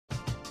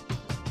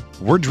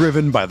We're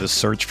driven by the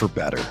search for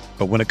better.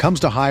 But when it comes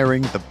to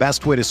hiring, the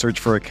best way to search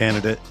for a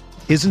candidate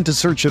isn't to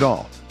search at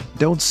all.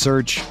 Don't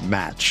search,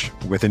 match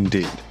with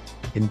Indeed.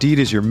 Indeed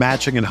is your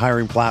matching and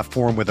hiring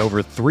platform with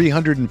over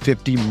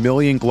 350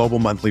 million global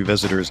monthly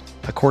visitors,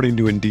 according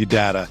to Indeed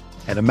data,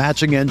 and a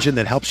matching engine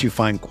that helps you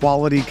find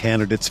quality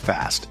candidates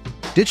fast.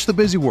 Ditch the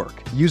busy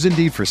work. Use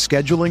Indeed for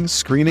scheduling,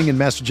 screening, and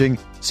messaging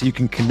so you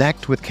can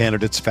connect with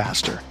candidates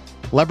faster.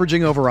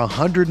 Leveraging over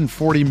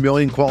 140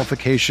 million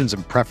qualifications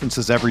and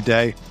preferences every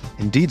day,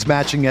 Indeed's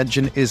matching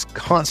engine is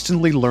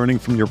constantly learning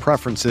from your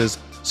preferences,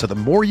 so the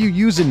more you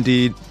use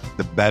Indeed,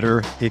 the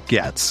better it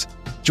gets.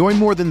 Join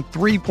more than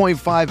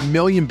 3.5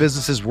 million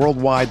businesses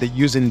worldwide that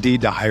use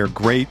Indeed to hire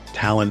great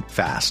talent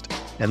fast.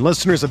 And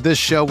listeners of this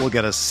show will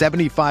get a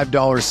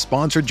 $75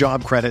 sponsored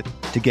job credit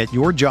to get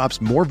your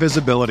jobs more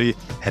visibility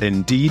at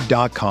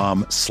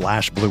Indeed.com/Blue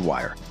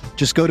Wire.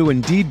 Just go to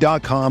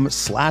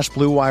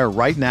Indeed.com/Blue Wire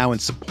right now and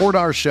support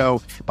our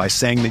show by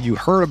saying that you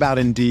heard about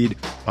Indeed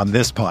on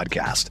this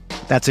podcast.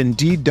 That's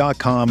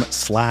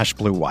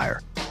Indeed.com/Blue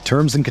Wire.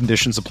 Terms and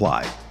conditions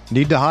apply.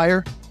 Need to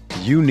hire?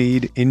 You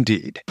need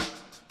Indeed.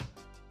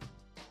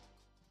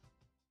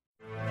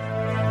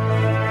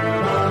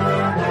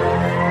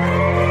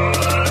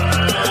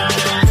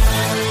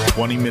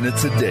 20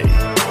 minutes a day,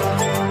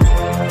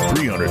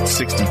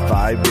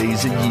 365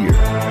 days a year.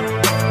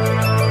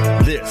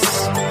 This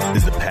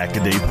is the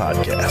Pack-A-Day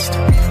Podcast.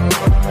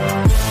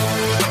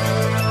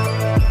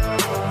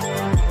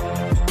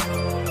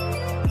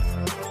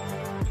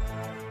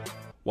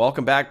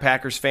 Welcome back,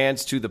 Packers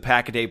fans, to the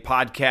Pack-A-Day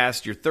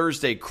Podcast. Your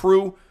Thursday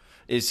crew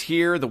is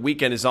here. The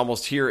weekend is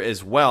almost here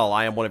as well.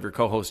 I am one of your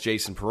co-hosts,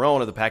 Jason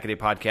Perrone of the Pack-A-Day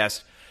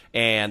Podcast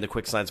and the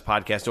Quick Slants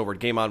Podcast over at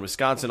Game On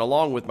Wisconsin,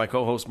 along with my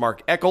co-host,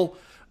 Mark Eckel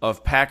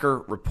of Packer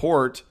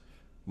Report.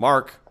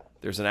 Mark,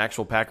 there's an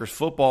actual Packers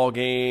football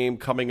game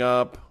coming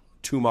up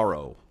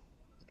tomorrow.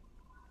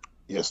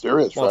 Yes, there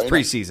is. Well, right? It's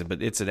preseason,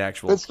 but it's an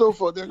actual. It's still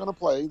fun. They're going to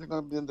play.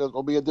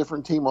 There'll be a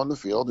different team on the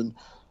field, and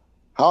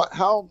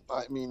how?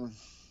 I mean,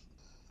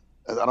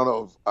 I don't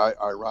know if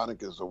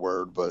ironic is a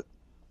word, but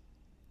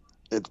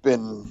it's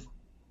been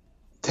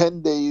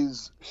 10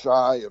 days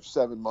shy of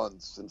 7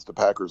 months since the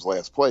Packers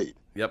last played.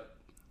 Yep.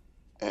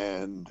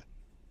 And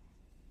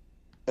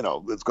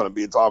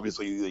it's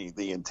obviously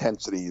the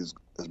intensity is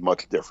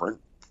much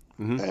different,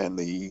 and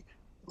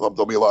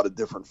there'll be a lot of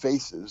different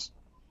faces,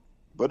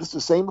 but it's the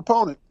same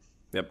opponent.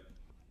 Yep.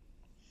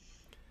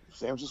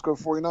 San Francisco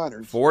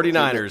 49ers.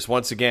 49ers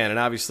once again, and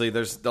obviously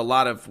there's a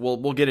lot of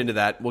we'll get into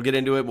that. We'll get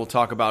into it. We'll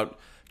talk about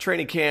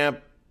training camp,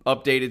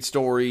 updated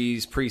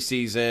stories,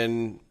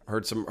 preseason.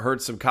 Heard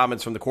some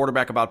comments from the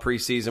quarterback about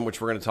preseason,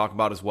 which we're going to talk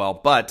about as well.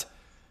 But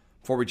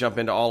before we jump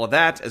into all of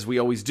that, as we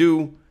always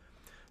do,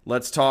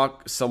 let's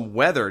talk some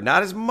weather.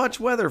 Not as much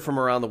weather from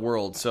around the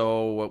world,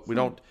 so we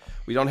don't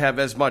have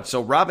as much.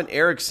 So Robin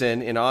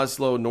Eriksson in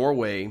Oslo,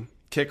 Norway,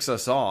 kicks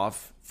us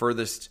off,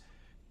 furthest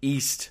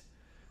east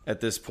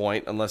at this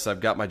point, unless I've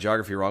got my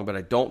geography wrong, but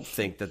I don't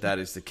think that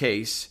is the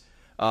case.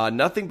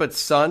 Nothing but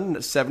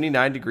sun,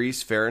 79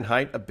 degrees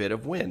Fahrenheit, a bit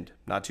of wind.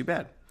 Not too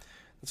bad.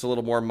 It's a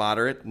little more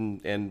moderate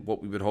and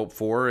what we would hope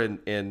for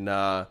in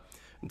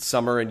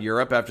summer in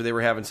Europe after they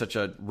were having such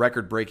a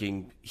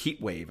record-breaking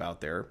heat wave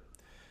out there.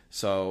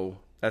 So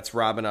that's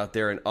Robin out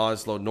there in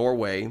Oslo,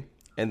 Norway.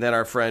 And then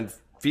our friend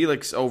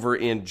Felix over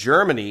in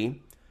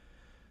Germany,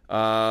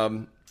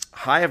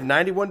 high of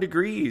 91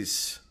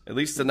 degrees. At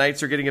least the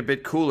nights are getting a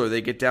bit cooler. They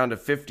get down to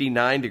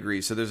 59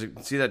 degrees. So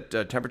see that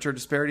temperature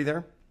disparity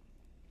there?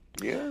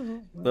 Yeah.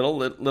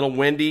 Little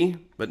windy,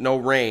 but no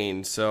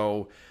rain.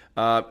 So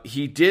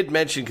he did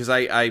mention, because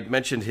I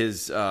mentioned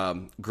his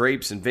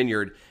grapes and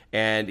vineyard,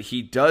 and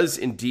he does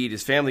indeed,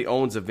 his family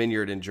owns a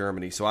vineyard in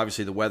Germany, so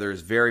obviously the weather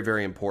is very,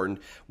 very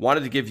important.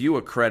 Wanted to give you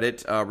a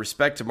credit,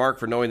 respect to Mark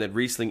for knowing that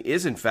Riesling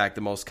is in fact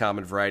the most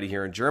common variety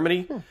here in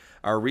Germany.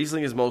 Our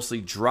Riesling is mostly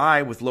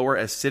dry with lower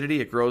acidity.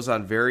 It grows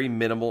on very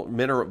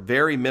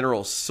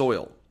mineral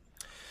soil.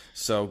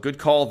 So good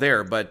call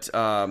there, but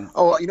I don't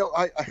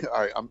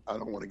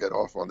want to get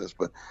off on this,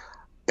 but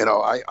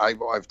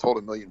I've told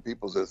a million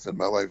people this in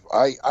my life.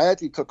 I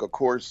actually took a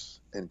course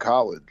in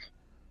college.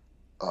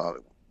 When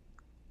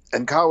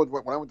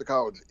I went to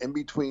college, in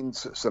between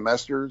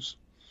semesters,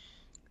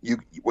 you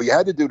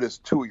had to do this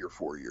 2 of your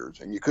 4 years,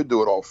 and you could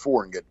do it all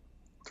 4 and get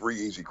 3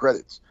 easy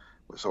credits.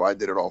 So I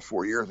did it all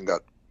 4 years and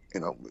got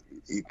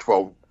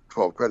 12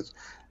 credits.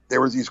 There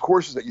was these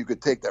courses that you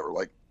could take that were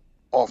like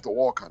off the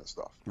wall kind of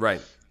stuff.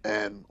 Right.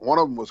 And one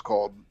of them was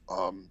called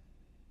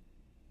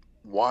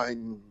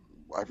wine.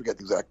 I forget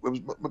the exact. It was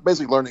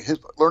basically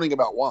learning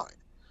about wine.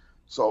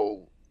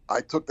 So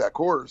I took that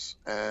course,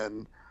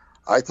 and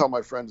I tell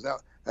my friends now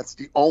that's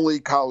the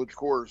only college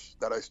course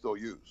that I still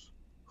use.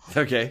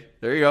 Okay,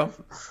 there you go.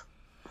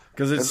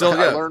 Because it's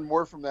I learned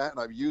more from that,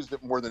 and I've used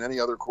it more than any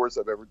other course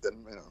I've ever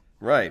done.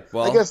 Right.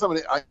 Well, I guess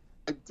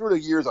through the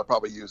years I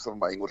probably used some of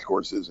my English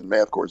courses and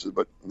math courses,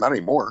 but not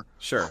anymore.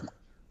 Sure.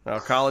 Now,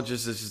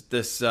 colleges is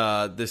this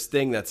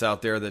thing that's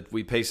out there that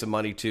we pay some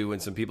money to, and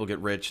some people get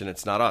rich, and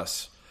it's not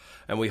us.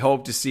 and we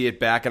hope to see it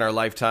back in our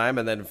lifetime.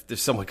 And then if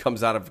someone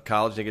comes out of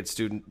college and they get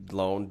student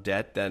loan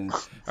debt, then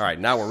all right,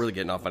 now we're really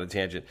getting off on a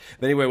tangent.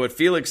 But anyway, what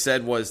Felix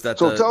said was that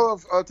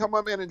tell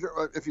my manager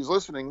if he's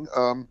listening,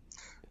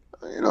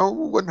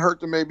 wouldn't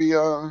hurt to maybe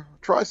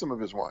try some of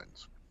his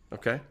wines.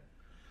 Okay,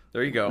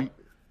 there you go.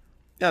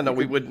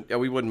 We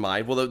wouldn't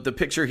mind. Well, the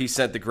picture he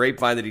sent, the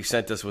grapevine that he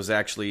sent us was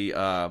actually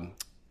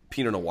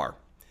Pinot Noir.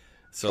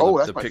 So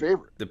that's my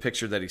favorite. The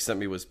picture that he sent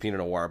me was Pinot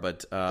Noir,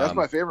 but that's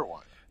my favorite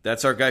one.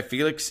 That's our guy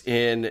Felix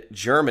in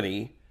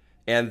Germany.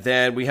 And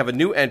then we have a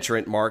new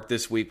entrant, Mark,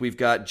 this week. We've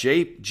got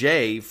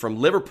Jay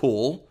from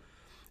Liverpool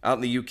out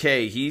in the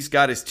UK. He's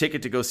got his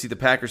ticket to go see the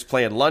Packers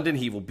play in London.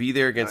 He will be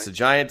there against the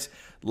Giants.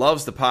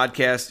 Loves the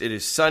podcast. It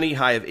is sunny,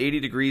 high of 80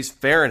 degrees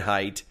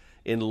Fahrenheit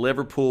in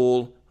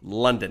Liverpool,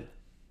 London.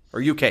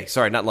 Or UK.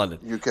 Sorry, not London.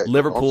 UK.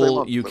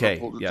 Liverpool, UK.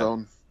 Liverpool, yeah.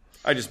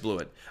 I just blew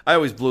it. I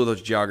always blew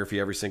those geography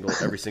every single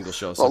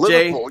show. So well,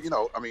 Jay,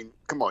 Liverpool,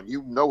 come on,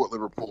 you know what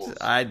Liverpool is.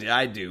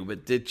 I do,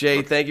 but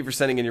Jay, thank you for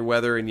sending in your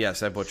weather, and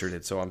yes, I butchered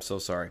it, so I'm so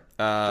sorry.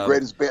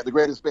 The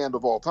greatest band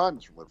of all time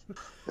is from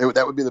Liverpool.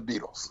 That would be the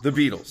Beatles. The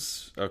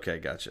Beatles. Okay,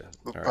 gotcha.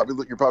 You're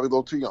probably a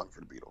little too young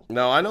for the Beatles.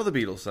 No, I know the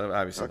Beatles. I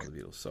obviously know the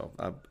Beatles, so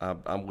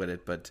I'm with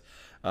it. But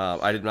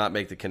I did not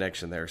make the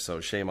connection there,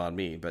 so shame on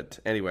me. But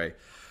anyway.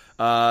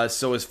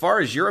 So as far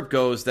as Europe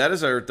goes,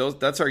 that's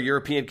our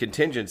European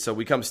contingent. So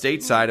we come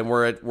stateside, and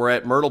we're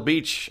at Myrtle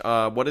Beach.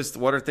 What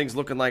are things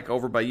looking like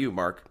over by you,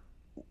 Mark?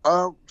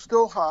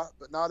 Still hot,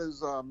 but not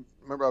as.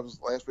 Remember,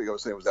 last week I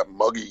was saying it was that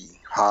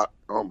muggy hot.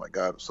 Oh my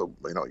God! So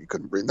you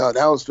couldn't breathe. No,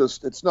 now it's nice.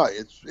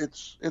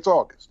 It's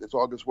August. It's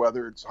August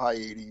weather. It's high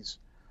 80s.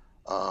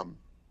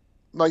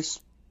 Nice,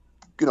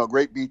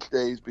 great beach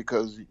days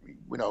because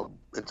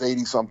it's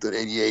 80 something,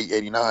 88,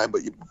 89,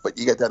 but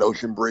you get that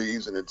ocean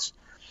breeze, and it's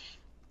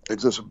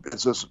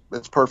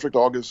perfect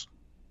August,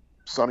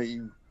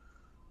 sunny,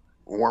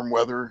 warm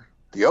weather.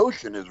 The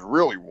ocean is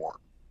really warm.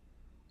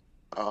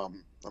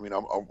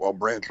 I'll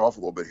branch off a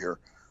little bit here.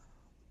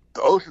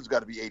 The ocean's got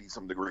to be 80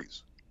 some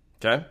degrees.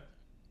 Okay.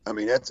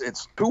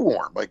 It's too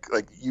warm. Like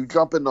you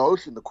jump in the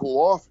ocean to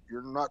cool off,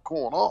 you're not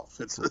cooling off.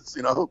 It's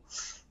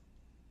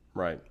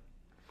Right.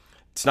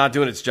 It's not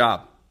doing its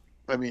job.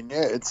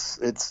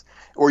 It's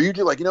or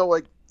usually I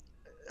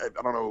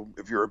don't know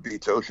if you're a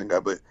beach ocean guy,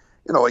 but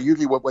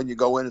usually when you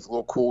go in, it's a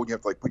little cool. You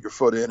have to put your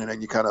foot in, and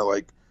then you kind of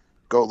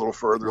go a little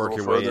further, work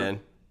your way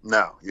in.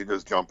 No, you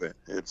just jump in.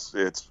 It's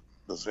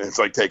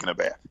like taking a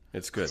bath.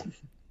 It's good.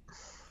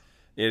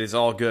 It is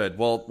all good.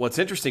 Well, what's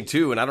interesting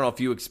too, and I don't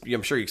know if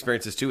I'm sure you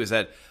experience this too, is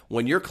that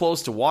when you're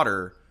close to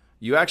water,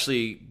 you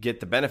actually get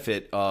the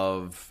benefit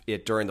of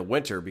it during the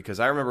winter. Because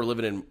I remember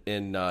living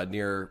in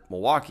near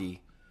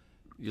Milwaukee.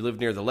 You live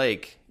near the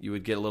lake, you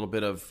would get a little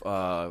bit of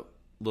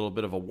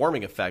a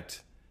warming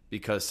effect.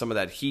 Because some of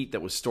that heat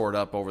that was stored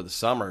up over the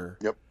summer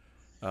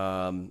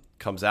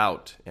comes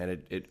out,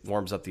 and it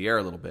warms up the air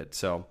a little bit.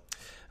 So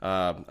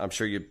I'm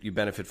sure you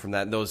benefit from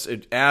that. And those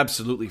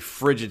absolutely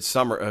frigid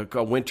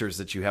winters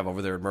that you have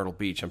over there at Myrtle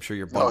Beach, I'm sure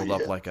you're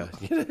bundled up like a...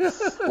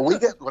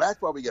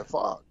 that's why we get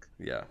fog.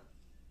 Yeah.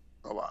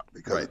 A lot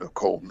because of the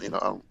cold.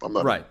 I'm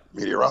not a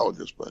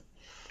meteorologist, but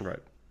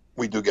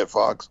we do get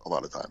fogs a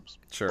lot of times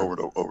over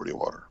the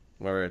water.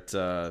 Or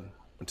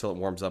until it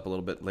warms up a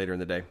little bit later in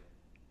the day.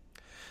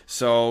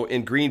 So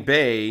in Green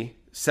Bay,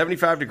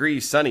 75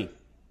 degrees, sunny.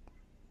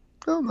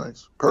 Oh,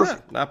 nice.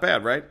 Perfect. Yeah, not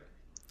bad, right?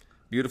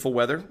 Beautiful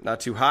weather, not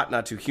too hot,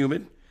 not too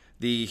humid.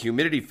 The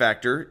humidity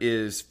factor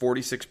is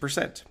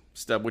 46%,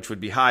 which would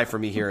be high for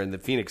me here in the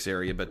Phoenix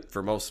area, but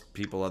for most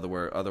people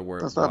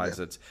otherwise,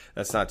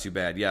 that's not too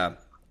bad. Yeah.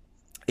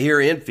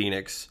 Here in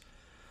Phoenix,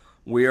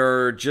 we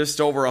are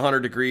just over 100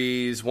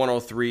 degrees,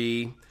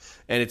 103,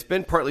 and it's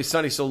been partly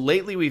sunny. So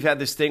lately we've had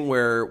this thing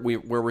where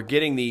we're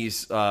getting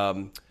these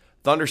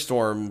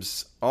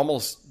thunderstorms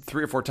almost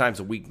 3 or 4 times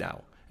a week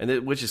now,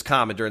 which is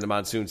common during the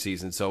monsoon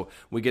season. So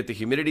we get the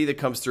humidity that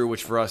comes through,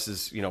 which for us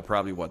is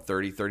probably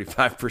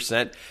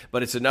 35%,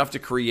 but it's enough to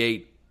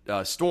create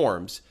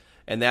storms,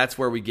 and that's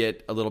where we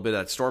get a little bit of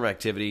that storm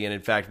activity. And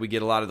in fact, we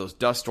get a lot of those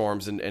dust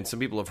storms, and some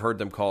people have heard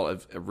them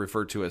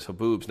referred to as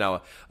haboobs.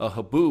 Now, a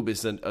haboob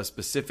is a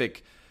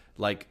specific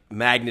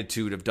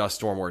magnitude of dust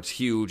storm where it's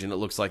huge and it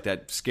looks like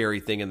that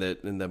scary thing in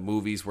the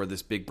movies where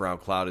this big brown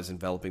cloud is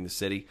enveloping the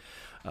city.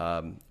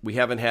 We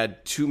haven't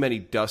had too many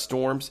dust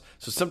storms,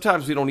 so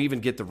sometimes we don't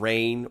even get the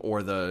rain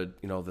or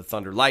the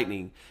thunder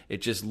lightning.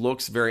 It just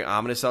looks very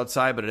ominous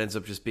outside, but it ends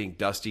up just being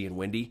dusty and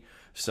windy.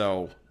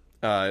 So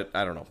I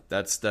don't know.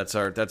 That's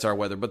our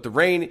weather. But the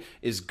rain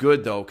is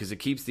good though because it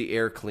keeps the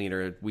air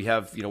cleaner. We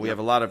have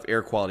a lot of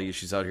air quality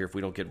issues out here if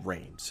we don't get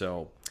rain.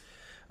 So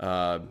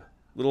a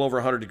little over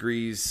 100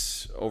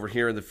 degrees over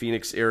here in the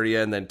Phoenix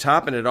area, and then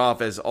topping it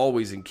off as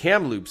always in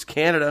Kamloops,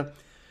 Canada,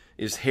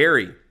 is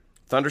Harry.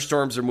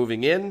 Thunderstorms are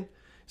moving in.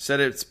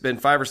 Said it's been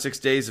 5 or 6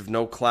 days of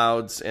no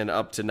clouds and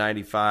up to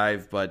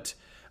 95, but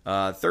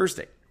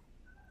Thursday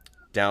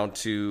down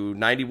to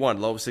 91,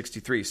 low of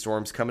 63.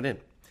 Storms coming in.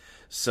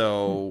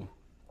 So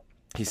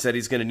he said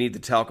he's going to need the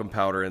talcum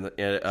powder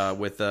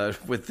with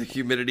the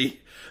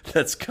humidity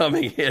that's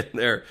coming in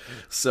there.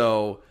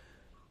 So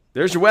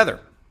there's your weather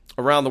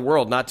around the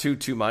world. Not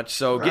too much.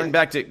 So getting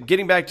back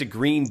to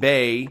Green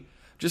Bay,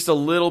 just a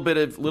little bit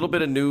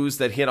of news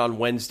that hit on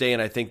Wednesday,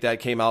 and I think that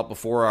came out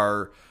before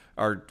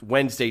our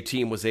Wednesday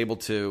team was able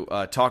to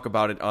talk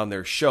about it on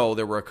their show.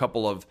 There were a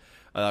couple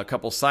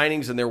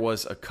signings, and there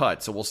was a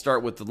cut. So we'll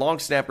start with the long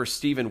snapper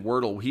Steven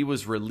Wirtle. He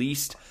was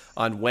released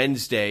on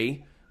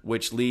Wednesday,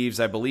 which leaves,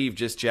 I believe,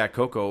 just Jack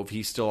Coco if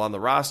he's still on the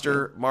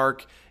roster,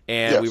 Mark.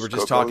 And yes, we were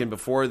just Coco. talking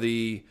before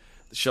the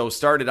show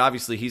started.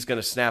 Obviously, he's going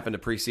to snap into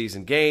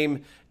preseason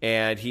game,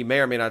 and he may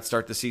or may not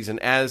start the season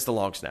as the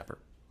long snapper.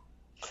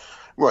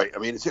 Right. I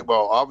mean,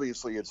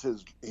 obviously it's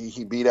his.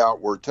 He beat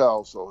out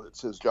Wirtel, so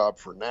it's his job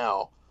for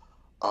now.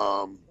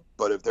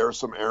 But if there's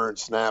some errant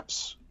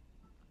snaps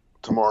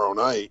tomorrow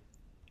night,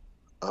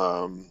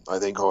 I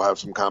think he'll have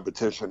some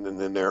competition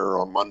in there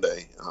on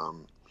Monday.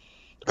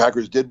 The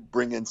Packers did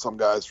bring in some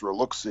guys for a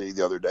look-see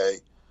the other day,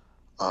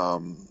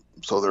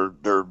 so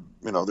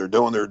they're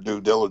doing their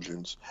due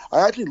diligence.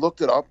 I actually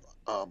looked it up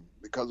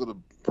because of the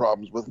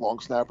problems with long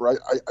snapper. I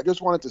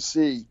just wanted to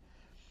see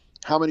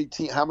how many of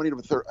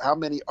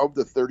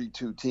the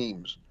 32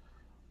 teams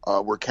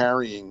were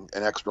carrying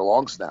an extra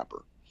long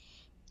snapper,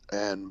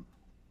 and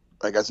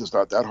I guess it's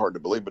not that hard to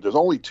believe, but there's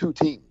only 2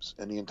 teams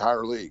in the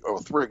entire league. Oh,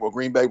 3. Well,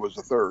 Green Bay was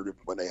the third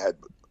when they had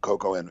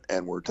Coco and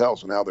Wirtel,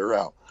 so now they're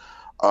out.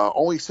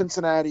 Only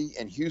Cincinnati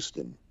and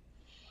Houston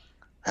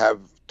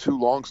have 2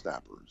 long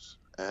snappers,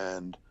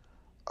 and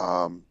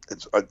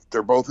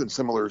they're both in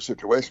similar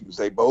situations.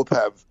 They both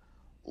have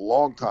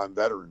longtime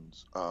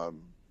veterans.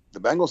 The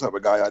Bengals have a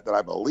guy that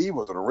I believe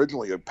was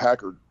originally a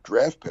Packer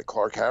draft pick,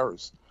 Clark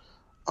Harris.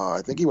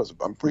 I think he was.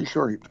 I'm pretty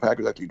sure the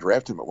Packers actually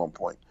drafted him at one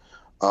point.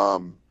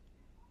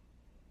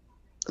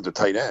 As a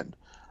tight end,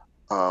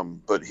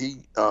 but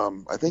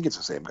I think it's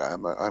the same guy.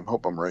 I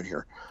hope I'm right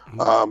here.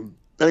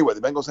 Anyway,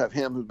 the Bengals have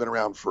him, who's been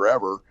around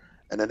forever,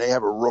 and then they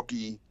have a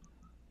rookie,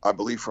 I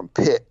believe, from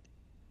Pitt,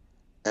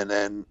 and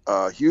then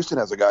Houston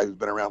has a guy who's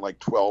been around like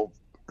 12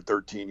 or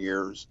 13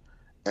 years,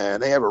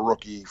 and they have a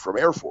rookie from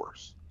Air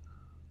Force.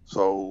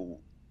 So,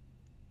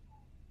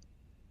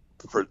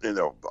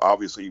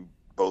 obviously,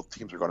 both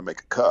teams are going to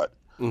make a cut.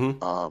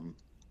 Mm-hmm.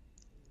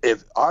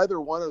 If either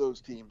one of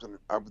those teams, and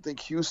I would think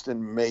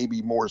Houston may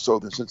be more so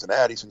than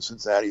Cincinnati, since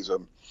Cincinnati's a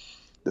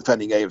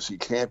defending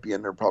AFC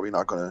champion, they're probably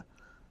not going to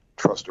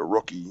trust a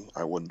rookie,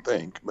 I wouldn't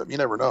think. But you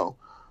never know.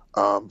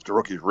 The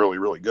rookie's really,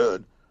 really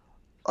good.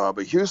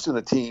 But Houston,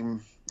 a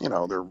team,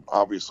 they're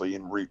obviously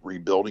in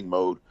rebuilding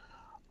mode.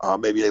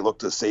 Maybe they look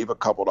to save a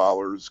couple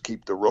dollars,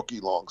 keep the rookie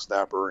long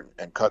snapper,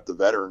 and cut the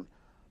veteran.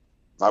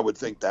 I would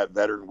think that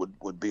veteran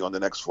would be on the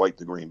next flight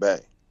to Green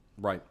Bay.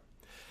 Right.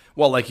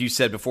 Well, like you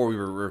said before we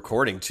were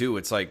recording, too,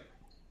 it's like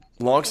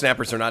long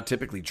snappers are not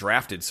typically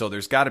drafted, so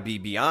there's got to be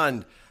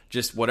beyond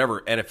just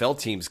whatever NFL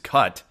teams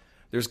cut.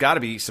 There's got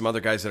to be some other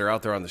guys that are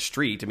out there on the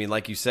street. I mean,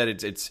 like you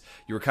said, it's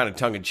you were kind of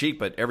tongue-in-cheek,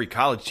 but every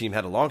college team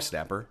had a long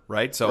snapper,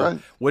 right? So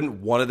wouldn't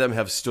one of them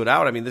have stood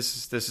out? I mean,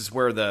 this is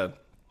where the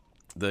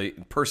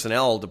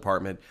personnel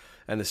department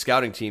and the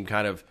scouting team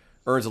kind of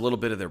earns a little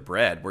bit of their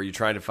bread, where you're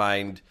trying to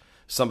find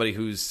somebody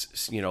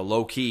who's,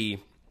 low-key,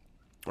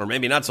 or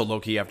maybe not so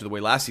low-key after the way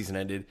last season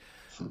ended,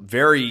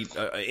 very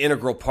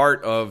integral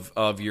part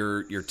of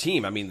your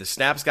team. I mean, the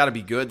snap's got to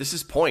be good. This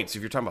is points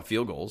if you're talking about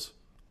field goals.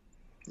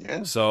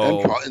 Yeah.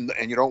 So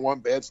and you don't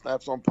want bad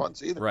snaps on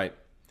punts either. Right.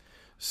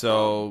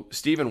 So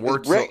Steven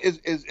Wirtz.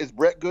 Is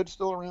Brett Good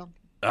still around?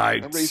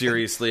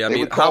 Seriously, I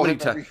mean, how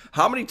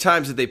many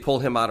times did they pull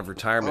him out of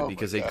retirement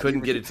because they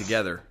couldn't get it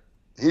together?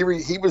 He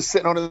was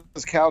sitting on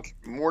his couch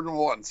more than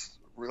once,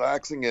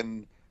 relaxing,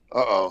 and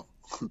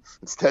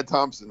it's Ted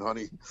Thompson,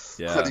 honey.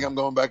 Yeah. I think I'm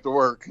going back to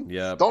work.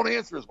 Yeah. Don't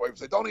answer. His wife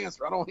say, "Don't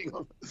answer. I don't."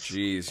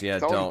 Jeez, yeah,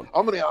 don't.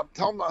 I'm gonna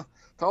tell him.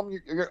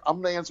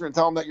 I'm gonna answer and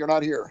tell him that you're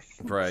not here.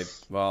 Right.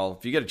 Well,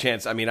 if you get a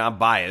chance, I mean, I'm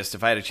biased.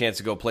 If I had a chance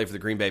to go play for the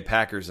Green Bay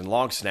Packers in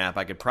long snap,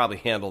 I could probably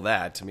handle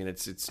that. I mean,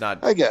 it's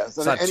not. I guess,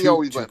 and he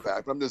always went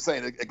back. But I'm just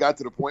saying, it got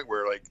to the point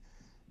where like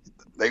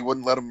they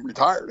wouldn't let him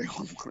retire.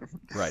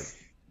 Right.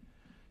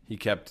 They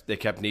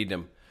kept needing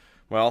him.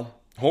 Well,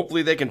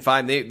 hopefully they can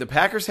find. The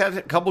Packers had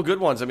a couple good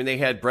ones. I mean, they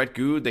had Brett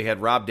Good, they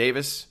had Rob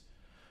Davis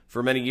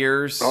for many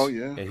years. Oh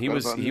yeah, and he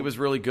was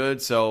really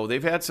good. So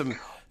they've had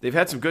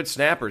some good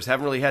snappers.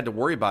 Haven't really had to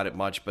worry about it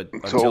much, but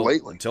until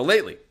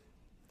lately.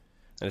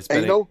 And it's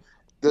been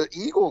the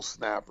Eagles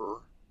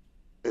snapper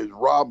is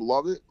Rob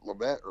Lovett.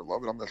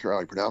 I'm not sure how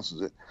he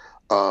pronounces it.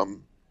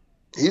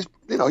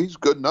 He's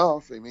good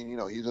enough. I mean,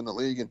 he's in the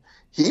league, and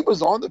he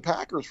was on the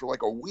Packers for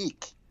like a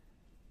week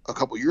a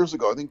couple years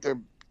ago. I think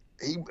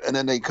and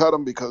then they cut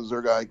him because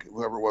their guy,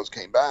 whoever it was,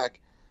 came back,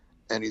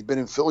 and he's been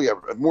in Philly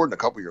more than a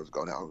couple years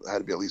ago now. It had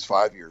to be at least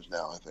 5 years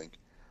now, I think.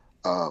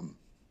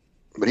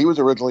 But he was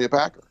originally a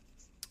Packer.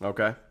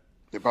 Okay.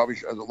 They probably,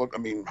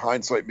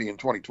 hindsight being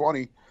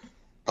 2020,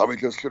 probably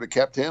just should have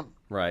kept him.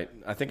 Right.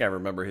 I think I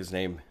remember his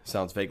name.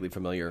 Sounds vaguely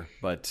familiar,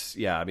 but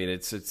yeah, I mean,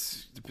 it's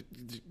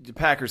the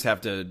Packers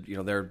have to,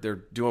 they're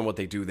doing what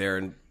they do there,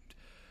 and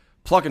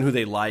plucking who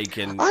they like.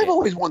 And I've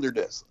always wondered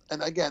this,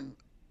 and again,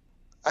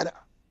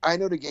 I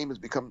know the game has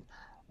become.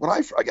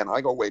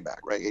 I go way back,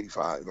 right?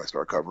 85. I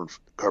started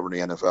covering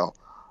the NFL.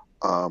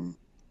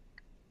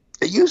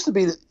 It used to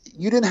be that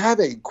you didn't have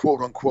a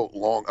quote unquote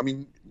long. I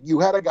mean, you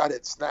had a guy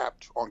that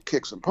snapped on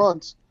kicks and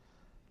punts,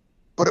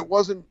 but it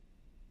wasn't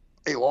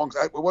a long.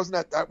 It wasn't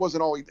that. That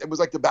wasn't all. It was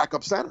like the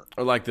backup center,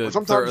 or like the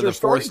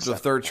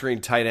third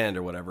string tight end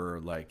or whatever.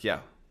 Like, yeah.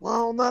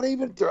 Well, not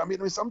even. I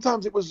mean,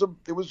 sometimes it was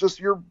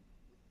just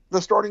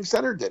the starting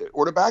center did it,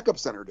 or the backup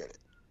center did it.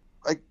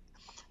 Like,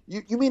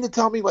 you mean to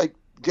tell me like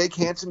Jake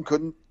Hansen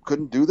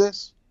couldn't do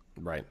this?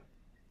 Right.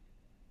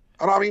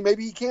 I mean,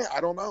 maybe he can't.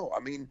 I don't know. I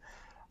mean,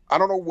 I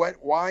don't know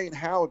why and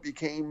how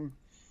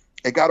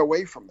it got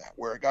away from that,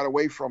 where it got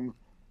away from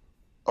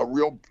a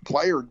real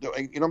player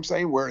doing, you know what I'm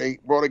saying, where they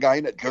brought a guy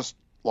in that just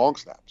long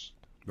snaps.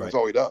 That's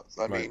all he does.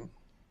 I mean,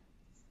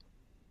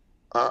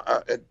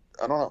 I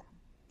don't know.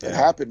 Yeah. It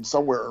happened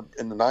somewhere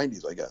in the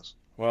 90s, I guess.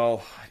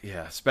 Well,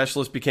 yeah,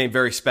 specialists became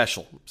very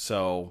special.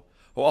 So,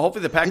 well,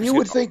 hopefully the Packers. And you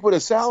would think with a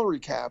salary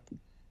cap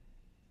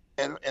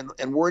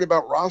and worried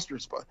about roster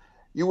spot,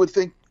 you would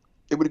think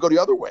it would go the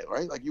other way,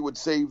 right? Like you would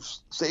save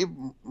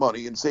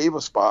money and save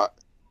a spot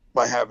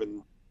by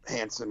having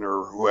Hansen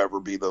or whoever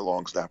be the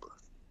long snapper.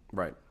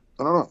 Right.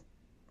 I don't know.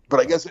 But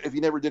I guess if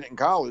he never did it in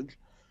college,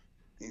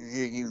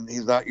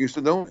 he's not used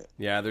to doing it.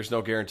 Yeah, there's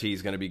no guarantee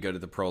he's going to be good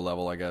at the pro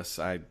level, I guess.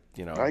 I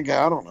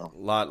don't know.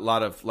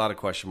 Lot of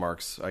question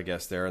marks, I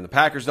guess, there. And the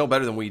Packers know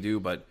better than we do,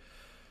 but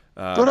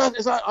again,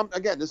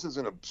 this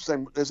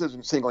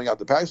isn't singling out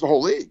the Packers, the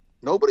whole league.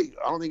 I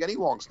don't think any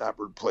long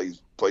snapper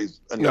plays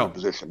any other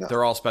position now.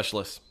 They're all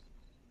specialists.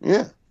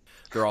 Yeah.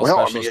 They're all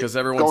specialists because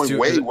everyone's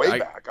going way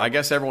back. I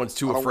guess everyone's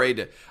too afraid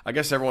that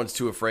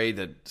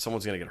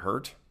someone's going to get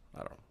hurt. I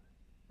don't know.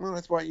 Well,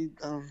 that's why you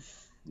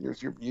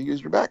use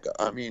your backup.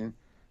 I mean,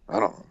 I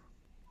don't know.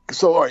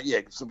 So, all right, yeah.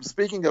 So,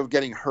 speaking of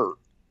getting hurt,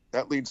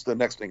 that leads to the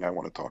next thing I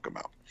want to talk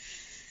about.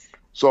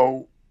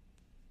 So,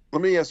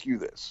 let me ask you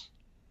this: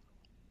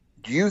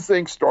 do you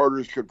think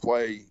starters should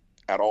play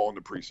at all in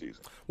the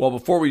preseason? Well,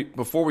 before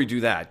we do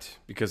that,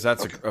 because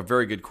that's a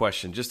very good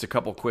question, just a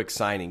couple quick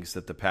signings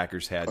that the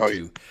Packers had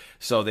too. Yeah.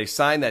 So they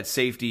signed that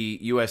safety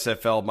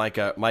USFL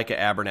Micah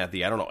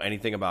Abernathy. I don't know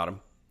anything about him,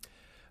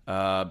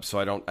 so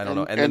I don't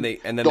know. And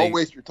then don't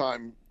waste your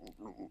time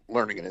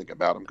learning anything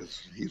about him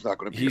because he's not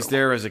going to be. He's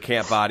there as a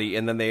camp body,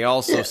 and then they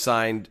also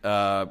signed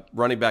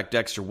running back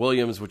Dexter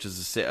Williams, which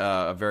is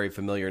a very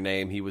familiar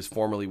name. He was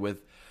formerly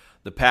with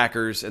the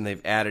Packers, and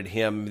they've added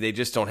him. They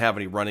just don't have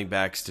any running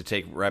backs to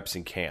take reps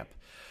in camp.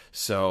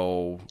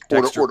 So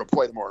or to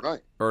play tomorrow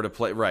night.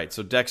 Right.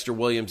 So Dexter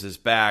Williams is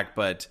back,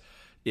 but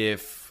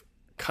if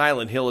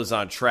Kylan Hill is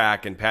on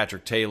track and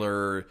Patrick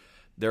Taylor,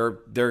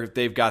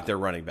 they've got their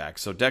running back.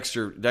 So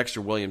Dexter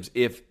Williams,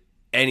 if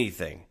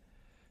anything,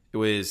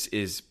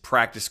 is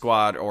practice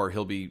squad, or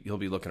he'll be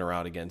looking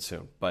around again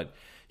soon. But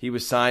he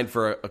was signed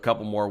for a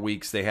couple more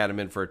weeks. They had him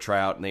in for a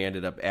tryout, and they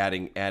ended up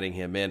adding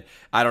him in.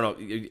 I don't know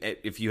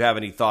if you have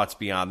any thoughts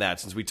beyond that,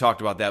 since we talked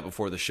about that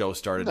before the show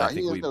started. No,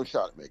 he has no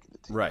shot at making the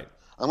team. Right.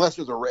 Unless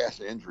there's a rash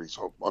of injuries.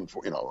 So,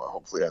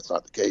 hopefully that's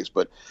not the case.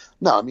 But,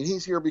 no, I mean,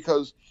 he's here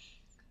because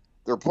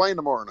they're playing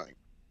tomorrow night.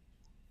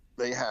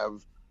 They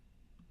have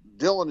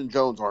Dillon and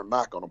Jones are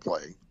not going to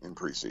play in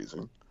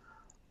preseason.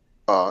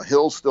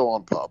 Hill's still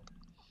on PUP.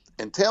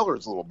 And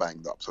Taylor's a little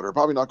banged up, so they're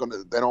probably not going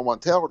to. They don't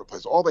want Taylor to play.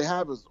 So all they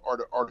have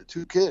are the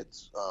two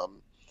kids,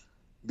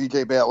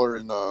 B.J. Baylor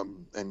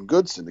and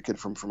Goodson, the kid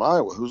from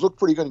Iowa, who's looked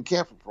pretty good in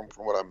camp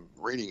from what I'm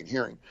reading and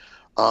hearing.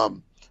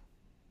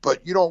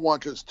 But you don't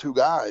want just two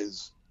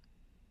guys.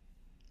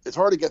 It's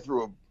hard to get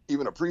through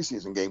even a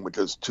preseason game with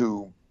just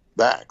two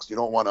backs. You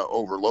don't want to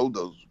overload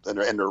those, and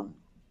they're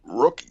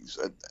rookies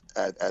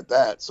at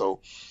that. So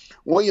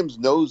Williams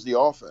knows the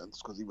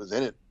offense because he was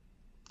in it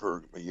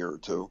for a year or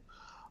two.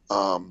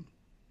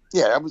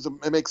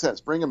 It makes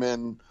sense. Bring him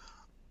in,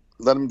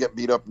 let him get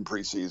beat up in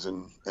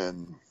preseason,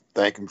 and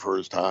thank him for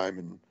his time,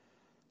 and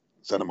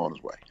send him on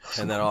his way.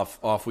 And then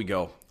off we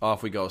go.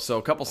 So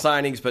a couple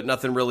signings, but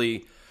nothing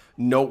really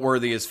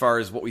noteworthy as far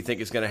as what we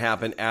think is going to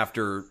happen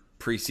after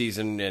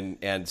preseason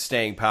and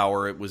staying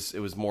power. It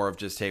was more of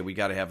just, hey, we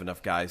got to have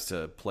enough guys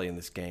to play in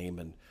this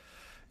game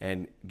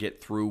and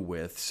get through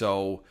with.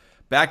 So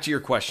back to your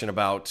question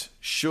about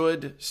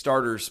should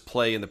starters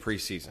play in the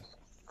preseason.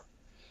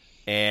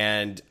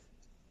 And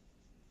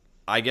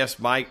I guess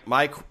my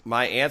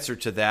answer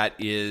to that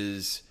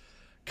is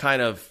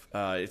kind of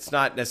it's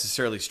not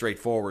necessarily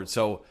straightforward.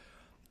 So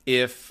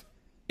if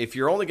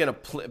you're only going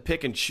to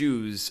pick and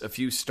choose a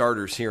few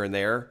starters here and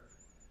there,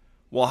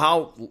 well,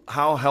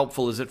 how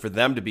helpful is it for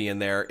them to be in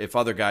there if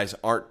other guys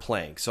aren't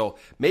playing? So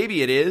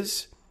maybe it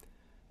is,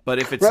 but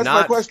if it's that's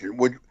not, my question.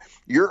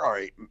 You're all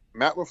right?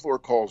 Matt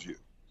LaFleur calls you,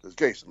 says,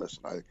 Jason,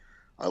 listen,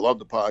 I love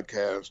the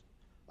podcast.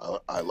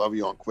 I love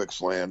you on Quick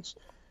Slants.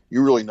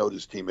 You really know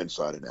this team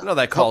inside and out. No,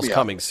 that call's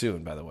coming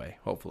soon, by the way.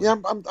 Hopefully. Yeah,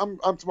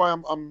 that's why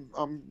I'm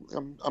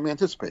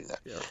anticipating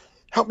that. Yeah.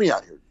 Help me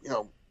out here.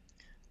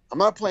 I'm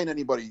not playing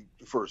anybody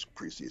the first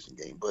preseason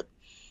game, but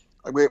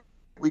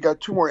we we got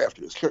two more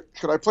after this.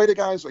 Should I play the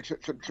guys? Like,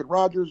 should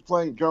Rodgers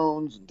play,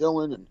 Jones and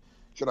Dillon, and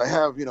should I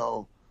have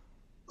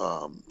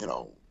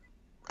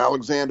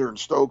Alexander and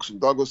Stokes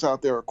and Douglas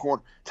out there at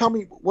corner? Tell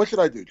me, what should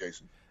I do,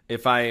 Jason?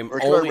 If I'm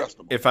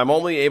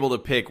only able to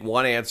pick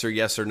one answer,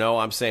 yes or no,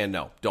 I'm saying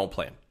no. Don't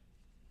play him.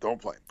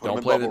 Don't play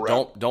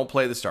him. Don't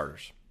play the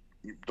starters.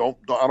 I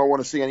don't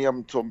want to see any of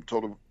them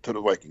till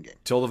the Viking game.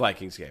 Till the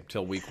Vikings game,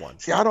 till week 1.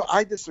 See,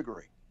 I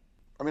disagree.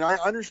 I mean, I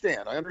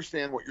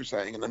understand what you're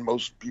saying, and then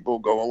most people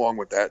go along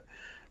with that.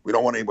 We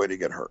don't want anybody to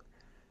get hurt.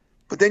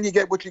 But then you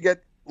get what you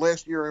get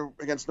last year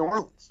against New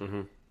Orleans.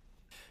 Mm-hmm.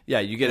 Yeah,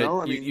 you get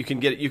you can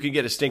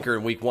get a stinker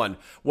in week 1.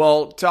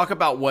 Well, talk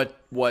about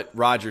what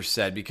Rodgers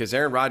said, because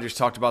Aaron Rodgers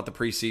talked about the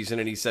preseason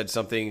and he said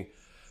something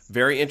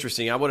very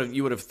interesting.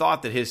 You would have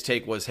thought that his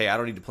take was, "Hey, I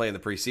don't need to play in the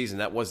preseason."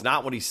 That was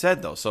not what he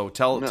said, though. So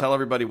tell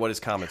everybody what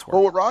his comments were.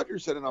 Well, what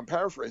Rodgers said, and I'm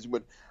paraphrasing,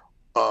 but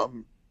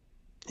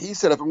he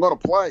said, "If I'm going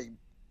to play,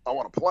 I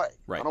want to play.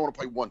 Right. I don't want to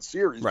play one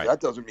series. Right. That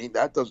doesn't mean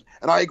that doesn't."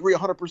 And I agree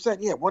 100%.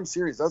 Yeah, one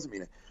series doesn't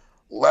mean it.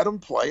 Let them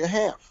play a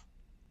half.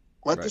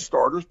 Let the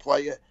starters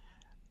play it.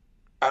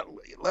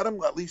 Let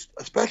them at least,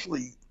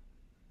 especially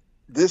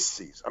this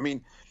season. I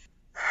mean,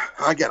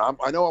 again,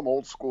 I know I'm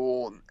old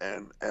school,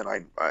 and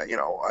I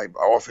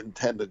often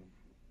tend to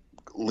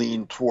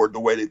lean toward the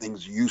way that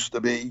things used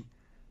to be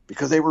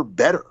because they were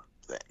better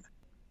then.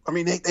 I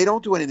mean, they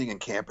don't do anything in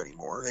camp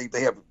anymore.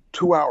 They have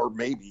 2 hour,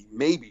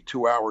 maybe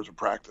 2 hours of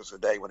practice a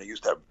day when they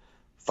used to have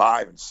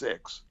 5 and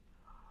 6.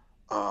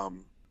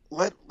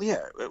 Let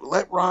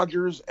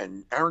Rodgers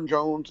and Aaron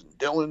Jones and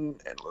Dillon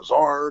and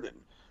Lazard and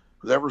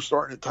whoever's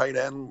starting at tight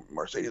end,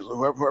 Mercedes,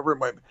 whoever it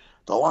might be,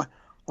 the line,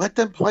 let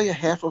them play a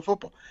half of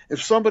football.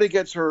 If somebody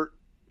gets hurt,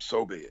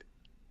 so be it.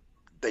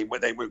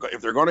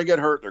 If they're going to get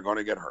hurt, they're going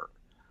to get hurt.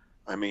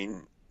 I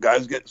mean,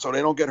 guys so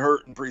they don't get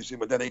hurt in preseason,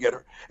 but then they get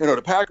hurt.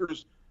 The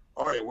Packers,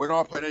 all right, we're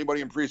not playing anybody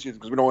in preseason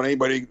because we don't want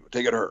anybody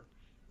to get hurt.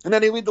 And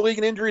then they lead the league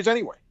in injuries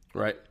anyway.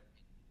 Right.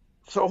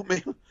 So,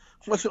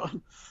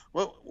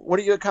 what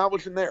are you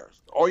accomplishing there?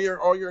 All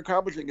you're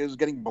accomplishing is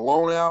getting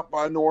blown out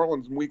by New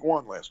Orleans in week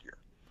 1 last year.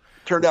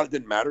 Turned out it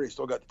didn't matter. He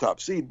still got the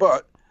top seed,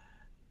 but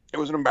it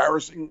was an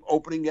embarrassing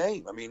opening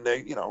game. I mean,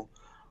 I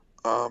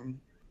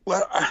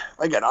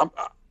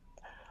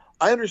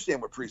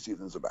understand what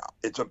preseason is about.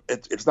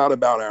 It's not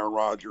about Aaron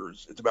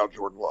Rodgers. It's about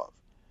Jordan Love.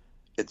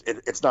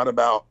 It's not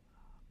about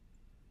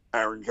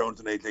Aaron Jones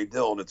and A.J.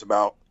 Dillon. It's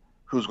about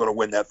who's going to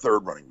win that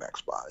third running back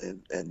spot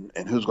and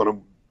who's going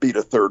to be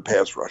the third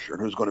pass rusher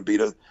and who's going to be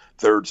the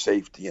third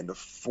safety and the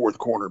fourth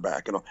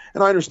cornerback. And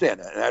I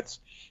understand that. And that's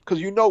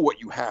because what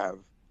you have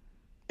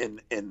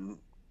in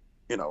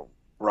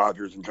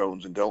Rodgers and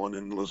Jones and Dillon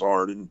and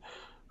Lazard and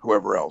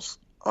whoever else,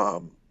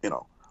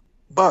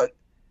 but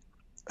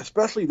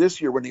especially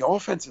this year when the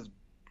offense is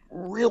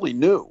really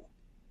new.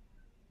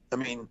 I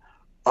mean,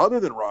 other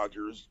than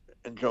Rodgers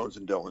and Jones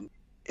and Dillon,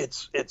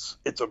 it's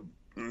a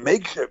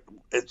makeshift.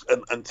 It's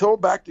until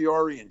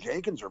Bakhtiari and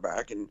Jenkins are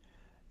back, and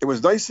it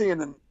was nice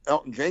seeing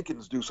Elton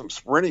Jenkins do some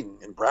sprinting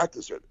in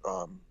practice.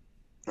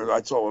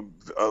 I saw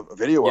a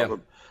video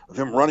of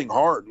him running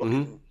hard,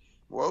 looking.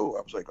 Whoa,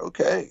 I was like,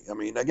 okay. I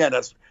mean, again,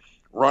 that's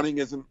running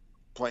isn't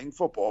playing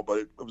football, but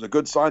it was a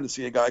good sign to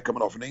see a guy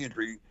coming off an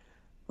injury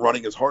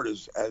running as hard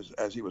as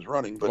he was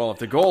running. But, well, if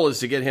the goal is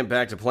to get him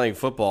back to playing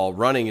football,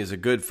 running is a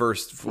good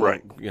first,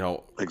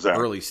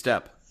 early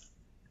step.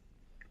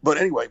 But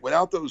anyway,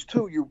 without those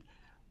two,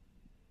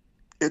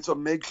 it's a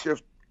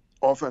makeshift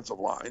offensive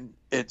line.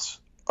 It's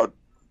a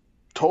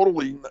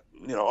totally,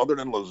 other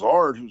than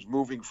Lazard, who's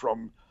moving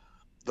from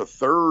the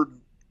third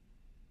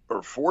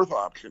or fourth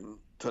option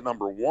to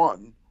number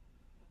 1,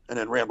 and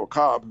then Randall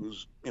Cobb,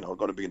 who's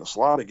going to be in the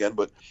slot again.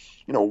 But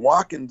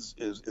Watkins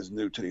is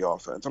new to the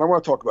offense, and I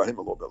want to talk about him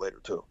a little bit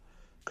later too,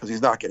 because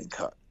he's not getting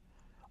cut.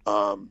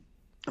 And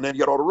then you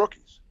got all the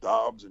rookies,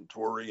 Dobbs and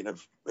Torrey, and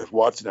if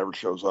Watson ever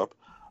shows up,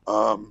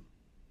 and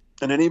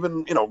then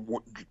even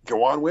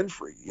Juwan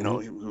Winfrey,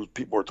 who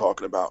people are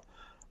talking about,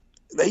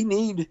 they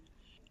need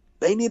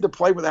to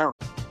play with Aaron.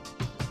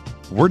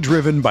 We're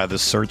driven by the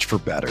search for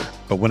better,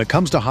 but when it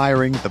comes to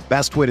hiring, the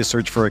best way to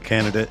search for a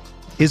candidate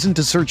isn't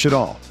to search at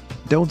all.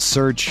 Don't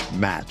search,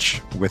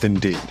 match with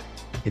Indeed.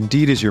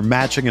 Indeed is your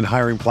matching and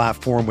hiring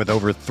platform with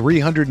over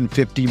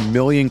 350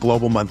 million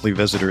global monthly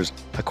visitors,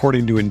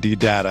 according to Indeed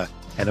data,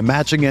 and a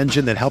matching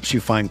engine that helps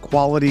you find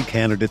quality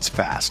candidates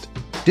fast.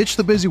 Ditch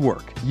the busy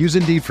work. Use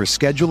Indeed for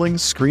scheduling,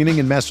 screening,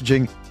 and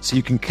messaging so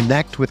you can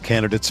connect with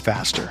candidates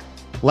faster.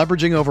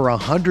 Leveraging over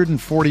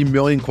 140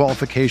 million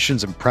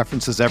qualifications and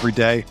preferences every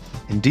day,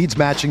 Indeed's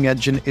matching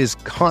engine is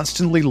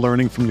constantly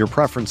learning from your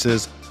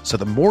preferences, so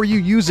the more you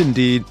use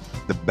Indeed,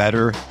 the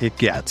better it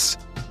gets.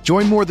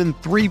 Join more than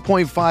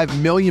 3.5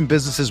 million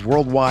businesses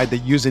worldwide that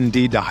use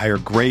Indeed to hire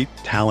great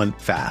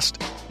talent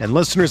fast. And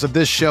listeners of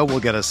this show will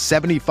get a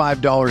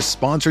 $75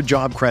 sponsored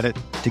job credit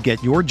to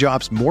get your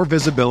jobs more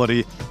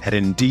visibility at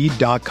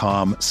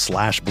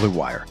Indeed.com/Blue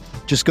Wire.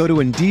 Just go to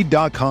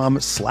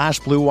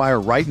Indeed.com/Blue Wire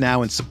right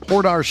now and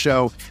support our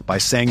show by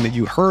saying that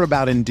you heard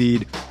about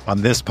Indeed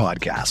on this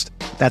podcast.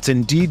 That's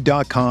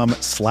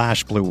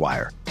Indeed.com/Blue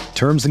Wire.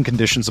 Terms and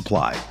conditions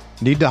apply.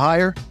 Need to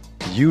hire?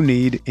 You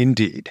need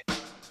Indeed.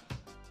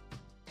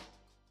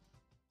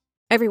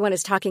 Everyone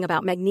is talking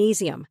about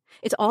magnesium.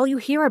 It's all you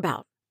hear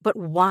about. But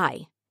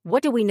why?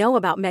 What do we know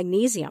about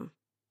magnesium?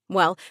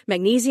 Well,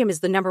 magnesium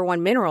is the number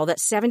one mineral that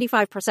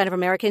 75% of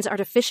Americans are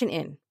deficient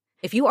in.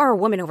 If you are a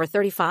woman over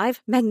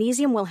 35,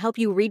 magnesium will help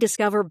you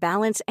rediscover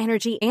balance,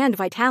 energy, and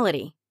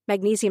vitality.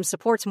 Magnesium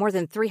supports more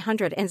than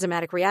 300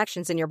 enzymatic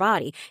reactions in your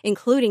body,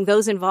 including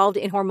those involved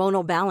in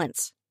hormonal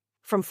balance.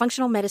 From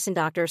functional medicine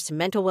doctors to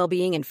mental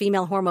well-being and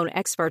female hormone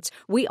experts,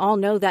 we all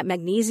know that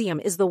magnesium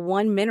is the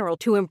one mineral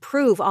to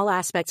improve all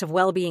aspects of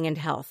well-being and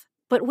health.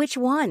 But which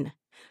one?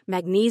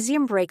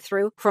 Magnesium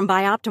Breakthrough from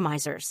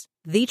Bioptimizers,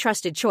 the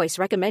trusted choice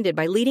recommended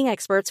by leading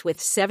experts with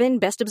 7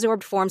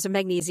 best-absorbed forms of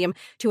magnesium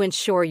to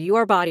ensure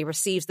your body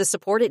receives the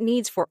support it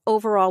needs for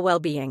overall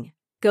well-being.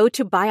 Go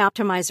to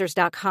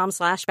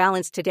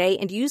bioptimizers.com/balance today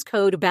and use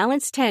code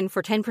BALANCE10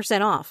 for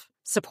 10% off.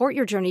 Support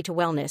your journey to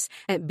wellness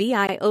at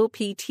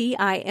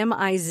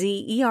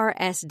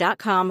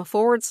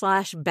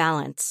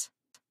bioptimizers.com/balance.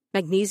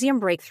 Magnesium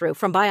Breakthrough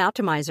from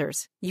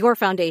Bioptimizers, your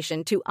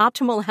foundation to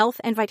optimal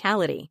health and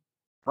vitality.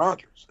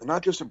 Rodgers, and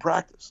not just in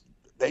practice.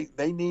 I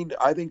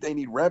think they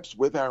need reps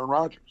with Aaron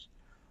Rodgers.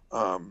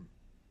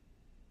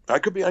 I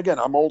could be, again,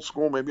 I'm old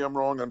school. Maybe I'm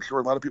wrong. I'm sure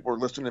a lot of people are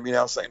listening to me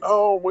now saying,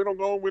 oh, we don't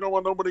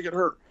want nobody to get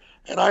hurt.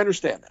 And I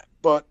understand that.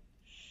 But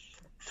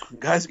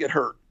guys get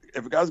hurt.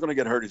 If a guy's going to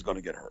get hurt, he's going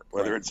to get hurt,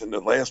 whether it's in the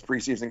last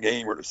preseason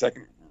game or the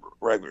second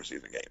regular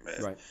season game.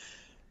 Man. Right.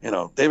 You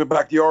know, David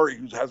Bakhtiari,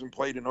 who hasn't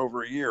played in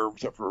over a year,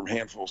 except for a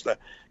handful of stuff,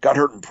 got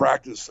hurt in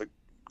practice, like,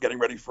 getting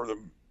ready for the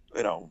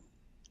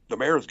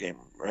Bears game,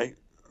 right?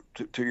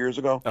 2 years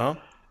ago. Uh-huh.